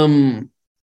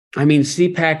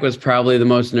 CPAC was probably the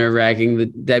most nerve-wracking, the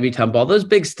debutante ball, those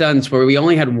big stunts where we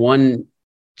only had one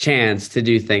chance to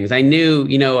do things. I knew,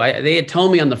 they had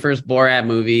told me on the first Borat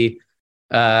movie,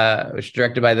 which was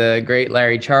directed by the great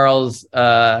Larry Charles,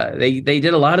 they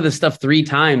did a lot of this stuff 3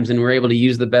 times and were able to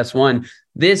use the best one.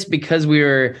 This, because we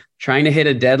were trying to hit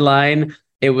a deadline,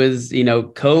 it was,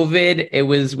 COVID, it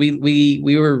was,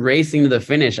 we were racing to the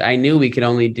finish. I knew we could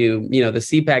only do, the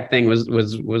CPAC thing was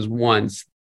once,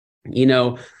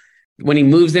 when he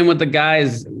moves in with the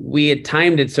guys, we had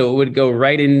timed it so it would go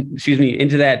right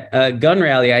into that gun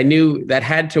rally. I knew that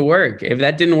had to work. If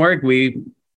that didn't work, we'd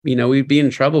be in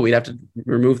trouble. We'd have to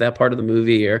remove that part of the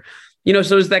movie so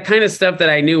it's that kind of stuff that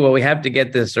I knew, well, we have to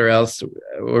get this or else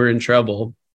we're in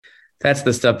trouble. That's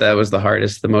the stuff that was the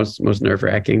hardest, the most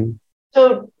nerve-wracking.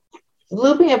 So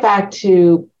looping it back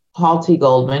to Paul T.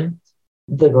 Goldman,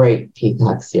 the great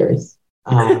Peacock series.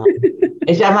 I'm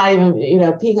not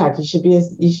even, Peacock, you should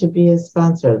be a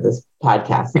sponsor of this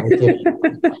podcast.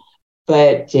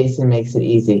 But Jason makes it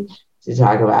easy to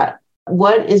talk about.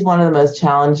 What is one of the most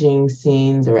challenging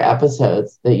scenes or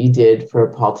episodes that you did for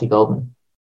Paul T. Goldman?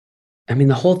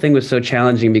 The whole thing was so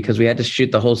challenging because we had to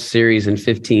shoot the whole series in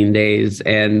 15 days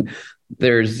and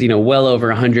there's, well over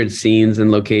 100 scenes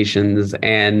and locations.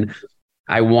 And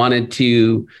I wanted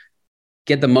to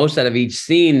get the most out of each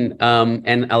scene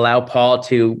and allow Paul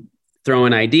to throw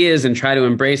in ideas and try to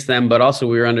embrace them. But also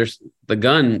we were under the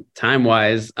gun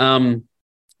time-wise.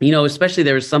 Especially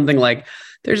there was something like,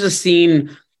 there's a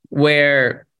scene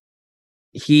where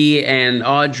he and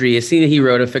Audrey, a scene that he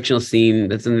wrote, a fictional scene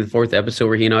that's in the 4th episode,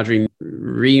 where he and Audrey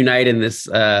reunite in this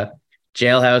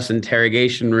jailhouse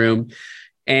interrogation room.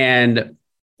 And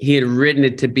he had written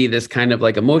it to be this kind of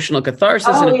like emotional catharsis.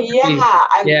 Oh,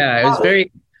 yeah. It was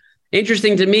very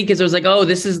interesting to me, because it was like, oh,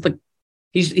 this is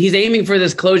he's aiming for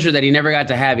this closure that he never got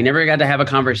to have. He never got to have a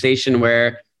conversation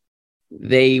where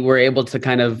they were able to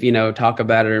kind of, talk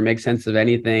about it or make sense of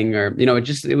anything, or,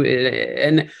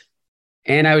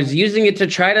 and I was using it to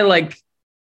try to like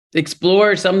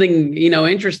explore something,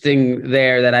 interesting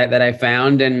there that I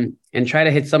found, and try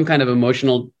to hit some kind of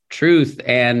emotional truth.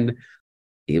 And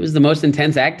it was the most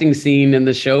intense acting scene in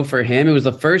the show for him. It was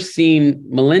the first scene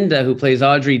Melinda, who plays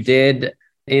Audrey, did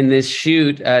in this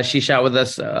shoot. She shot with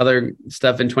us other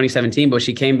stuff in 2017, but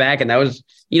she came back, and that was,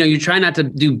 you try not to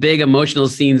do big emotional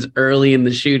scenes early in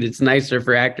the shoot. It's nicer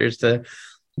for actors to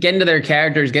get into their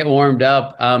characters, get warmed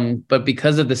up. But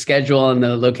because of the schedule and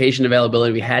the location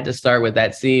availability, we had to start with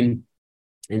that scene.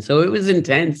 And so it was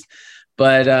intense,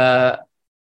 but, I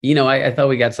thought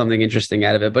we got something interesting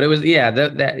out of it. But it was,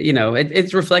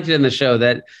 it's reflected in the show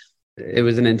that it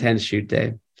was an intense shoot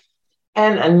day.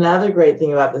 And another great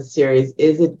thing about the series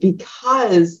is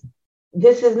because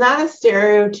this is not a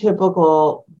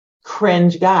stereotypical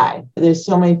cringe guy. There's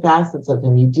so many facets of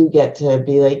him. You do get to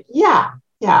be like,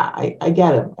 I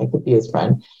get him. I could be his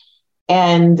friend.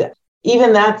 And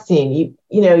even that scene,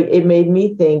 it made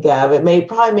me think of,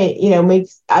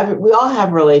 we all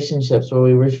have relationships where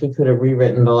we wish we could have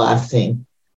rewritten the last scene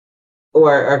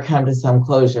or come to some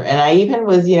closure. And I even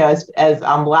was, as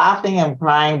I'm laughing, I'm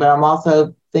crying, but I'm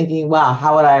also thinking, wow,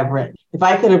 how would I have written? If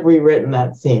I could have rewritten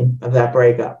that scene of that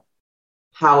breakup,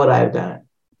 how would I have done it?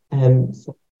 And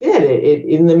so it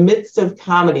in the midst of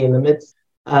comedy, in the midst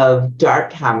of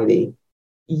dark comedy,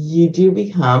 you do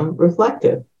become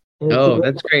reflective. Oh,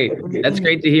 that's great. That's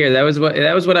great to hear. That was what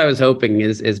I was hoping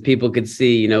is people could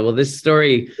see, this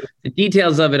story, the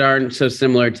details of it aren't so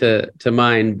similar to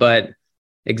mine, but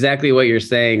exactly what you're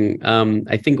saying.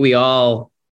 I think we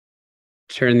all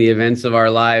turn the events of our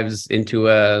lives into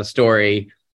a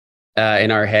story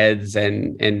in our heads,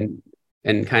 and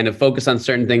kind of focus on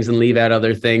certain things and leave out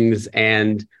other things.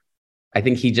 And I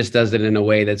think he just does it in a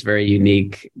way that's very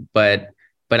unique. But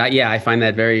I find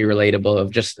that very relatable, of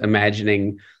just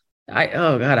imagining.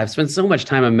 I've spent so much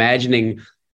time imagining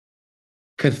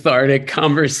cathartic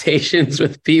conversations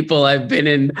with people I've been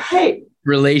in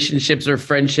relationships or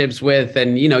friendships with.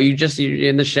 And, you're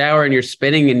in the shower and you're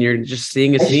spinning and you're just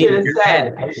seeing a scene in your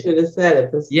head. I should have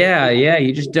said it. Yeah.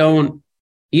 You just don't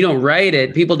write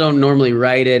it. People don't normally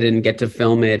write it and get to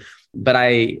film it. But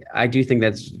I do think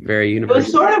that's very universal. It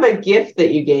was sort of a gift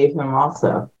that you gave him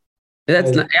also.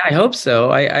 I hope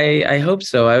so. I hope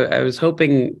so. I was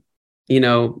hoping,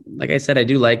 like I said, I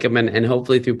do like him. And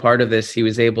hopefully through part of this, he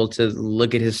was able to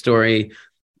look at his story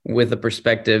with a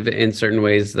perspective in certain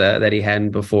ways that he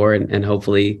hadn't before, and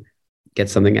hopefully get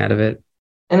something out of it.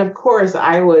 And of course,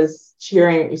 I was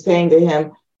saying to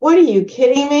him, "What, are you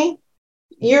kidding me?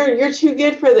 You're too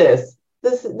good for this.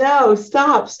 No,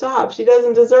 stop. She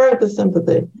doesn't deserve the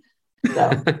sympathy."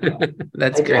 So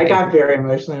that's great. I got very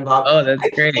emotionally involved. Oh, that's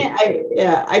great.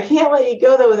 I can't let you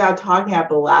go though without talking about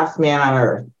The Last Man on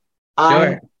Earth. Sure.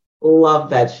 I love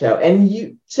that show.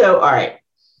 And all right,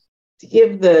 to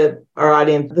give our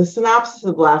audience the synopsis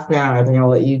of The Last Man on Earth, I'm going to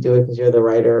let you do it because you're the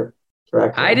writer,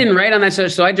 director. I didn't write on that show,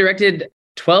 so I directed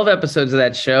 12 episodes of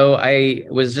that show. I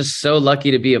was just so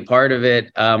lucky to be a part of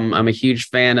it. I'm a huge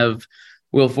fan of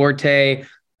Will Forte,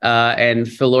 and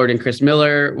Phil Lord and Chris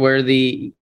Miller were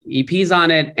the EPs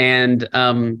on it. And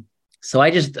so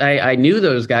I knew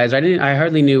those guys. I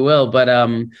hardly knew Will, but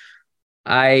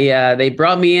they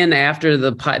brought me in after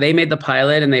they made the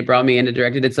pilot, and they brought me in to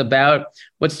direct it. It's about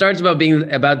what starts about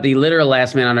being about the literal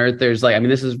last man on Earth. There's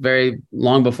this is very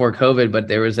long before COVID, but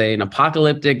there was an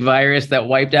apocalyptic virus that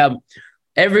wiped out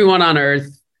everyone on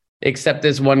Earth except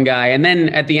this one guy. And then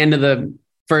at the end of the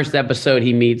first episode,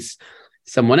 he meets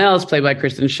someone else played by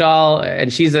Kristen Schaal,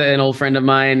 and she's an old friend of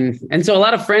mine. And so a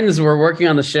lot of friends were working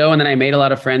on the show, and then I made a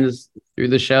lot of friends through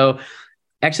the show.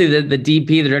 Actually, the DP,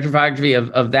 the director of photography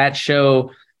of that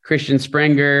show, Christian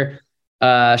Sprenger,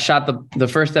 shot the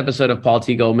first episode of Paul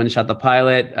T. Goldman, shot the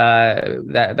pilot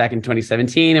that back in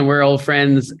 2017, and we're old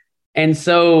friends. And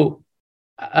so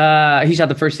he shot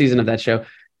the first season of that show.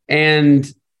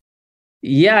 And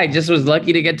yeah, I just was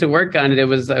lucky to get to work on it. It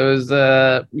was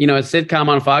a sitcom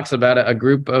on Fox about a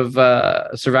group of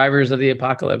survivors of the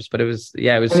apocalypse. But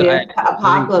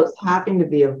apocalypse happened to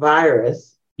be a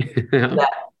virus. Yeah.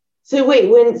 So were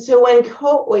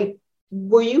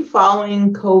you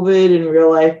following COVID in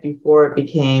real life before it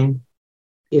became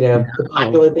the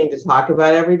popular thing to talk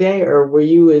about every day, or were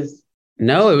you as?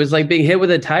 No, it was like being hit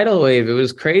with a tidal wave. It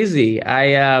was crazy.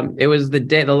 It was the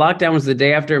lockdown was the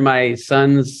day after my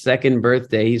son's second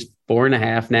birthday. He's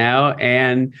 4.5 now.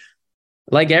 And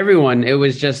like everyone,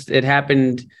 it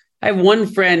happened. I have one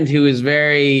friend who is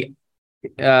very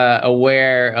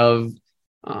aware of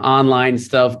online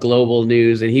stuff, global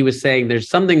news. And he was saying there's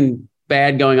something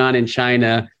bad going on in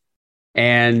China.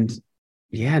 And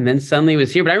and then suddenly it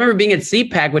was here. But I remember being at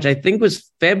CPAC, which I think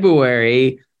was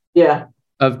February. Yeah.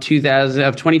 Of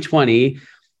 2020.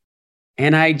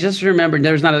 And I just remember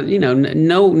there was not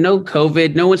no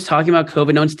COVID. No one's talking about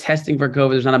COVID. No one's testing for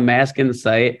COVID. There's not a mask in the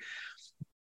sight.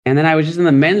 And then I was just in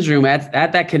the men's room at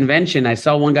that convention. I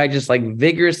saw one guy just like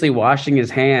vigorously washing his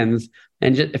hands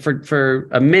and just for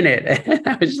a minute. And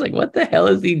I was just like, what the hell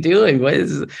is he doing?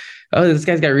 This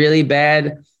guy's got really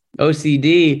bad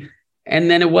OCD.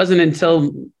 And then it wasn't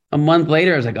until a month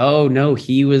later, I was like, oh no,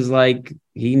 he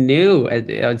knew at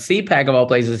CPAC of all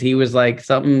places, he was like,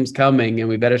 something's coming and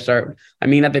we better start. I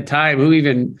mean, at the time, who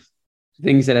even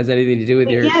thinks that has anything to do with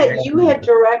your... Yeah, you had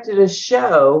directed a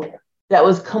show that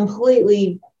was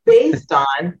completely based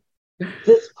on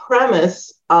this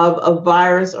premise of a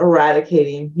virus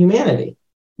eradicating humanity.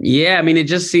 Yeah, I mean, it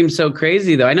just seems so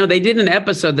crazy, though. I know they did an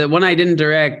episode, that one I didn't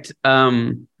direct.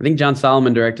 I think John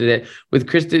Solomon directed it, with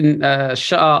Kristen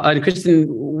Shaw and Kristen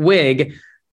Wiig,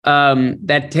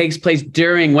 that takes place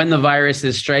during when the virus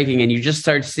is striking, and you just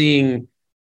start seeing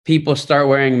people start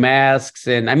wearing masks.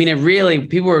 And I mean,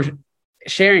 people were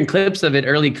sharing clips of it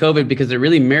early COVID because it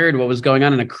really mirrored what was going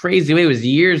on in a crazy way. It was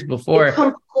years before. It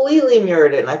completely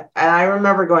mirrored it. And I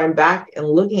remember going back and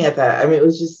looking at that. I mean, it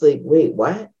was just like, wait,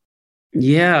 what?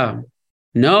 Yeah.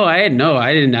 No, I had no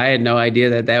idea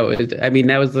that was, I mean,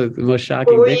 that was the most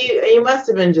shocking thing. You must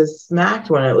have been just smacked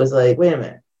when it was like, wait a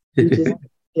minute. You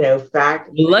just,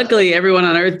 fact. Luckily, everyone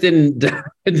on Earth didn't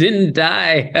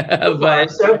die.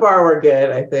 But so far we're good,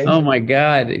 I think. Oh my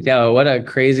God. Yeah, what a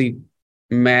crazy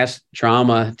mass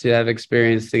trauma to have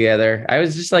experienced together. I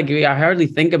was just like, I hardly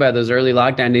think about those early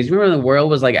lockdown days. Remember when the world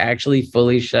was like actually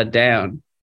fully shut down?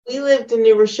 We lived in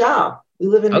New Rochelle. We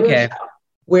live in New Rochelle,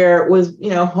 where it was,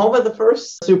 home of the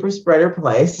first super spreader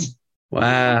place.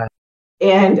 Wow.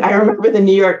 And I remember the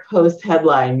New York Post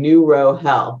headline, New Row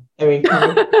Hell. I mean,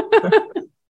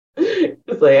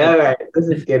 it's like, all right, this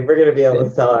is good. We're going to be able to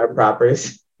sell our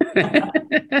properties.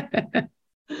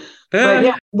 But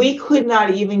yeah, we could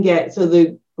not even get, so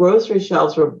the grocery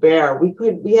shelves were bare. We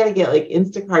had to get like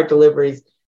Instacart deliveries.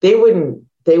 They wouldn't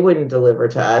deliver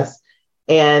to us.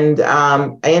 And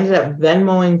I ended up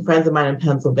Venmoing friends of mine in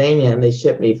Pennsylvania, and they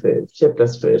shipped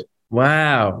us food.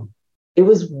 Wow. It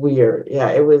was weird.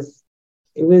 Yeah, it was,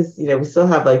 we still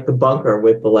have like the bunker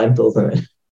with the lentils in it.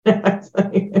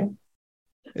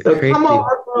 So crazy. Come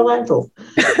over for lentils.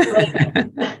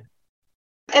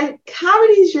 And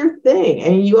comedy's your thing.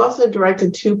 And you also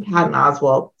directed 2 Patton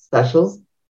Oswalt specials.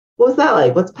 What was that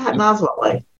like? What's Patton Oswalt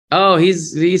like? Oh,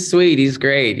 he's sweet. He's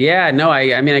great. Yeah, no,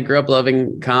 I mean, I grew up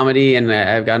loving comedy, and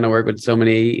I've gotten to work with so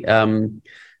many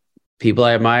people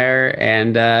I admire.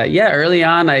 And early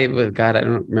on, I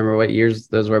don't remember what years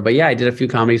those were, but yeah, I did a few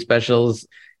comedy specials,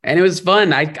 and it was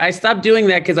fun. I stopped doing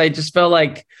that because I just felt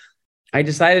like I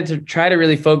decided to try to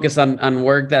really focus on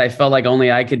work that I felt like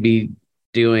only I could be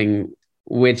doing,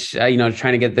 which,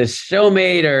 trying to get this show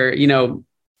made, or,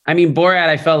 I mean, Borat,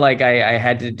 I felt like I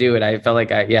had to do it. I felt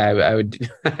like I would,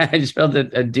 I just felt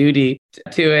a duty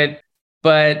to it.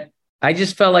 But I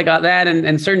just felt like that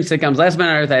and certain sitcoms, Last Man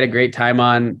on Earth, I had a great time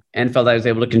on and felt I was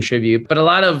able to contribute. But a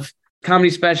lot of comedy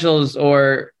specials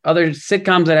or other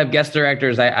sitcoms that have guest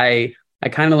directors, I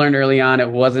kind of learned early on,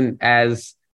 it wasn't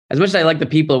as much as I like the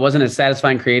people, it wasn't as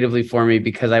satisfying creatively for me,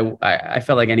 because I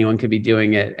felt like anyone could be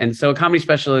doing it. And so a comedy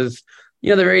special is,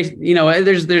 they're very,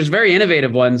 there's very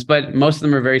innovative ones, but most of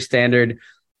them are very standard.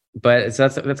 But so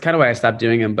that's kind of why I stopped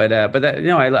doing them. But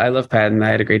I love Patton. I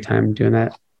had a great time doing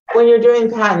that. When you're doing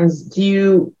Patton's,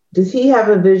 does he have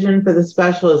a vision for the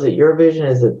special? Is it your vision?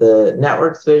 Is it the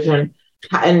network's vision?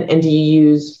 And do you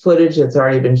use footage that's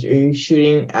already been? Are you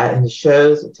shooting at his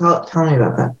shows? Tell me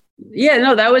about that. Yeah,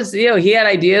 no, that was, he had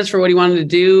ideas for what he wanted to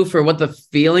do, for what the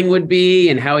feeling would be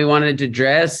and how he wanted to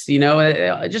dress,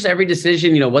 just every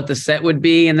decision, what the set would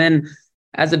be. And then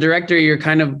as a director, you're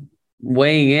kind of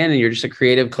weighing in, and you're just a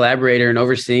creative collaborator and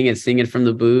overseeing it, seeing it from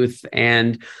the booth.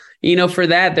 And, for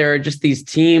that, there are just these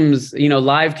teams,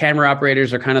 live camera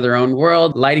operators are kind of their own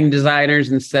world, lighting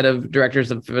designers instead of directors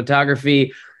of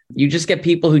photography. You just get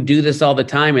people who do this all the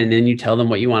time, and then you tell them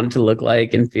what you want it to look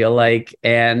like and feel like,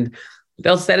 and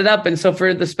they'll set it up. And so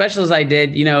for the specials I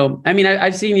did,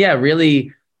 I've seen,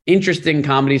 really interesting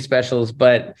comedy specials,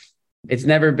 but it's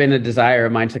never been a desire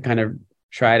of mine to kind of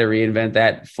try to reinvent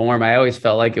that form. I always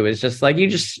felt like it was just like you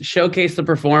just showcase the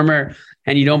performer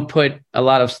and you don't put a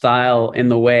lot of style in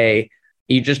the way.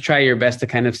 You just try your best to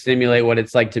kind of simulate what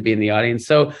it's like to be in the audience.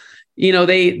 So,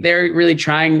 they're really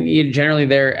trying, generally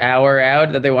their hour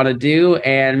out that they want to do,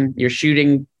 and you're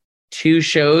shooting 2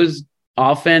 shows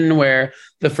often where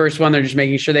the first one, they're just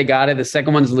making sure they got it. The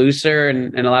second one's looser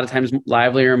and a lot of times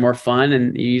livelier and more fun.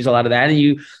 And you use a lot of that.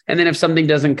 And then if something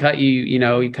doesn't cut,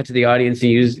 you cut to the audience and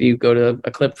you go to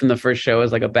a clip from the first show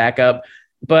as like a backup.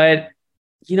 But,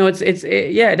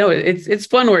 it's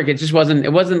fun work.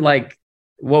 It wasn't like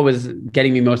what was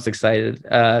getting me most excited.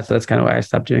 So that's kind of why I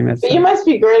stopped doing that. But you must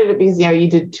be great at it because, you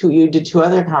did 2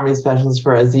 other comedy specials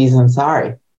for Aziz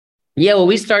Ansari. Yeah, well,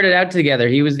 we started out together.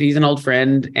 He's an old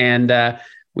friend, and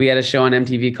we had a show on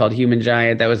MTV called Human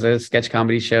Giant. That was a sketch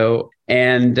comedy show,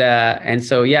 and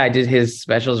so I did his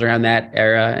specials around that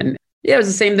era, and it was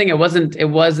the same thing. It wasn't.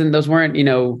 Those weren't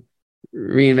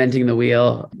reinventing the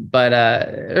wheel, but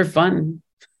they're fun.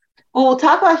 Well, we'll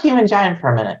talk about Human Giant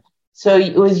for a minute. So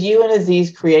it was you and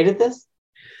Aziz created this?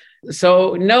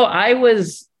 So no, I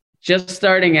was just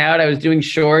starting out. I was doing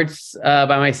shorts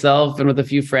by myself and with a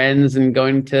few friends and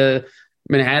going to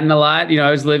Manhattan a lot.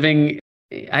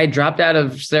 I dropped out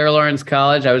of Sarah Lawrence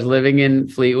College. I was living in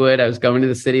Fleetwood. I was going to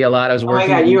the city a lot. I was working.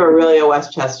 Oh my God, you were really a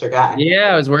Westchester guy.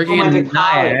 Yeah, I was working in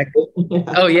Nyack.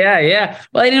 Oh yeah.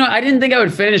 Well, I didn't think I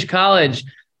would finish college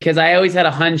because I always had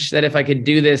a hunch that if I could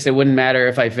do this, it wouldn't matter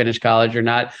if I finished college or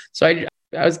not. So I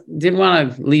didn't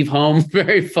want to leave home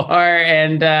very far.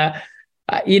 And,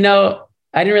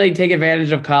 I didn't really take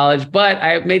advantage of college, but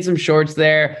I made some shorts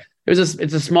there. It's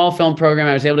a small film program.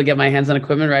 I was able to get my hands on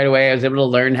equipment right away. I was able to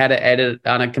learn how to edit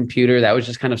on a computer. That was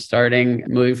just kind of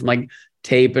moving from like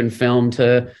tape and film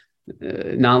to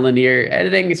nonlinear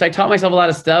editing. So I taught myself a lot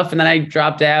of stuff, and then I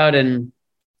dropped out and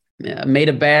made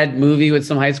a bad movie with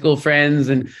some high school friends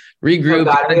and regrouped. Oh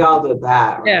God, we all did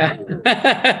that. Right?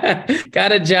 Yeah.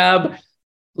 Got a job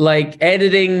like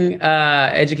editing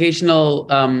educational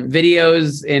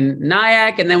videos in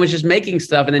Nyack, and then was just making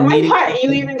stuff. And then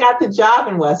you even got the job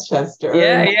in Westchester.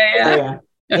 Yeah.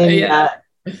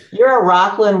 You're a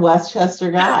Rockland,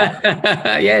 Westchester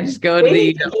guy. Yeah, just go to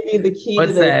the. Give you the key to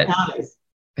the counties.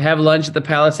 Have lunch at the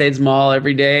Palisades Mall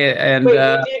every day, and wait,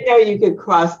 you didn't know you could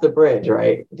cross the bridge,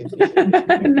 right?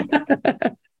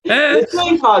 It's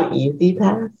really called Easy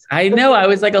Pass. I know. I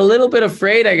was like a little bit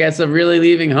afraid, I guess, of really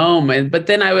leaving home. But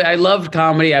then I loved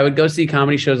comedy. I would go see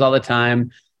comedy shows all the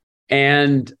time.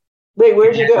 And wait,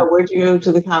 where'd you go? Where'd you go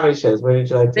to the comedy shows? Where did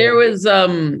you like to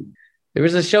There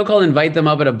was a show called Invite Them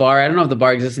Up at a Bar. I don't know if the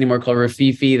bar exists anymore, called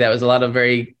Rafifi. That was a lot of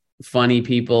very funny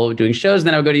people doing shows.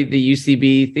 Then I would go to the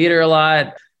UCB theater a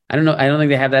lot. I don't know. I don't think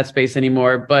they have that space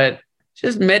anymore, but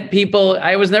just met people.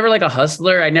 I was never like a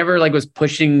hustler. I never like was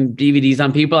pushing DVDs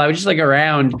on people. I was just like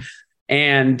around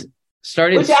and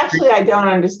started. Which actually I don't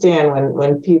understand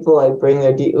when people like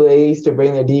they used to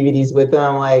bring their DVDs with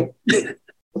them. I'm like,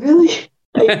 really?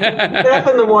 Like, you get up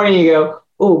in the morning, you go,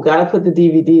 oh, gotta put the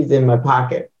DVDs in my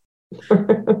pocket.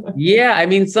 Yeah, I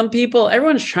mean,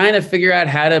 everyone's trying to figure out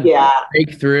how to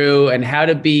break through and how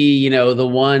to be, the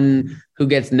one who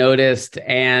gets noticed.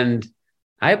 And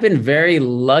I've been very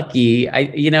lucky. A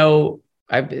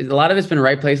lot of it's been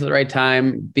right place at the right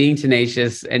time, being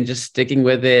tenacious and just sticking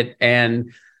with it.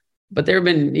 But there have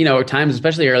been, times,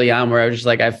 especially early on, where I was just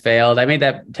like, I failed. I made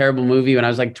that terrible movie when I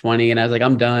was like 20 and I was like,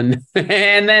 I'm done.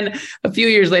 And then a few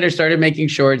years later, started making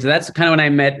shorts. That's kind of when I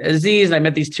met Aziz, and I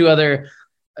met these 2 other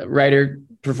writer,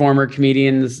 performer,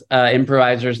 comedians,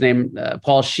 improvisers named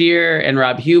Paul Scheer and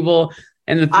Rob Hubel.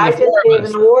 And I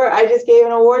just gave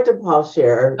an award to Paul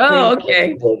Scheer. Oh,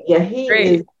 okay. Yeah, he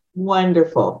is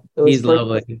wonderful. He's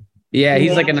lovely. Yeah,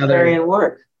 he's like another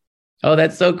work. Oh,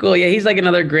 that's so cool. Yeah, he's like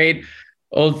another great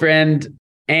old friend.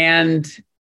 And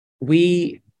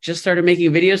we just started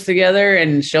making videos together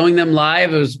and showing them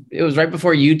live. It was right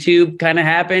before YouTube kind of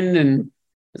happened, and it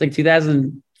was like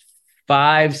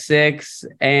 2005, 6,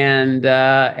 and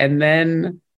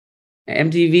then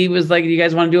MTV was like, you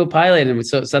guys want to do a pilot? And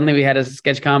so suddenly we had a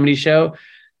sketch comedy show,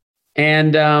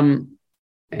 and then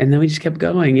we just kept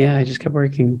going. Yeah, I just kept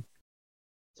working.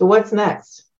 So what's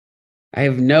next? I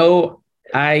have no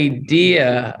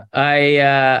idea.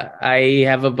 I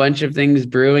have a bunch of things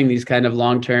brewing, these kind of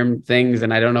long-term things,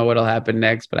 and I don't know what'll happen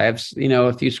next, but I have,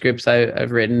 a few scripts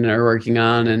I've written or working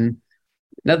on, and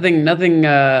nothing,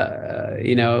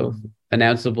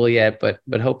 announceable yet, but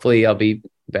hopefully I'll be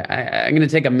I'm going to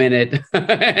take a minute.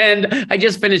 And I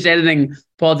just finished editing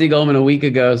Paul D. Goldman a week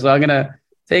ago. So I'm going to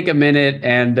take a minute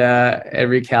and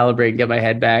recalibrate, get my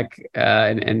head back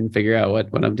and figure out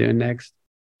what I'm doing next.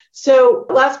 So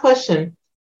last question.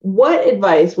 What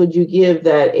advice would you give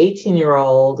that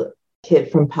 18-year-old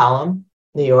kid from Pelham,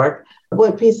 New York?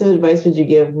 What piece of advice would you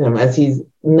give him as he's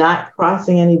not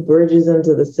crossing any bridges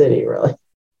into the city, really?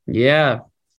 Yeah,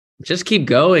 just keep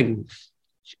going.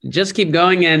 Just keep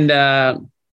going. And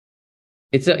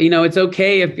it's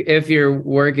okay if your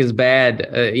work is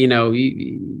bad. You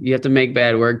have to make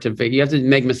bad work you have to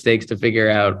make mistakes to figure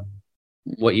out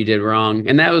what you did wrong.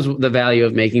 And that was the value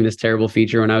of making this terrible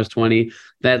feature when I was 20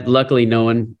 that luckily no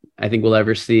one I think will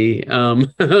ever see.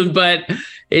 But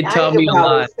it taught me a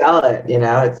lot. Sell it,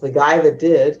 it's the guy that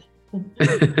did. You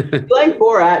like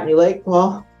Borat and you like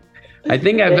Paul. I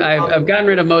think I've gotten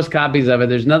rid of most copies of it.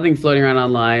 There's nothing floating around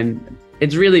online.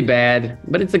 It's really bad,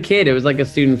 but it's a kid. It was like a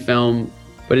student film,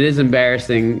 but it is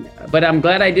embarrassing. But I'm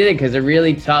glad I did it because it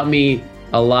really taught me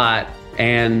a lot.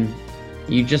 And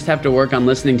you just have to work on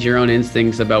listening to your own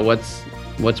instincts about what's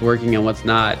working and what's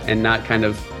not, and not kind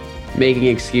of making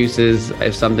excuses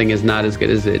if something is not as good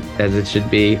as it should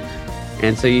be.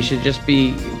 And so you should just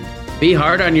be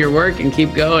hard on your work and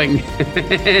keep going.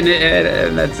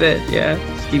 and that's it. Yeah,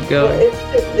 just keep going. Well,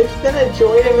 it's been a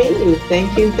joy to meet you.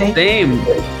 Thank you. Same.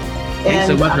 Thanks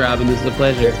so much, Robin. This is a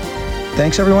pleasure.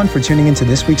 Thanks, everyone, for tuning into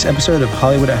this week's episode of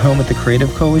Hollywood at Home with the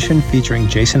Creative Coalition featuring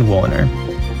Jason Woliner.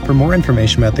 For more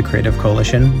information about the Creative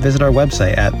Coalition, visit our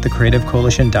website at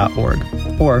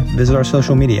thecreativecoalition.org or visit our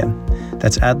social media.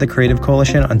 That's at The Creative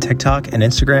Coalition on TikTok and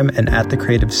Instagram and at The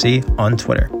Creative C on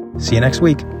Twitter. See you next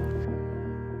week.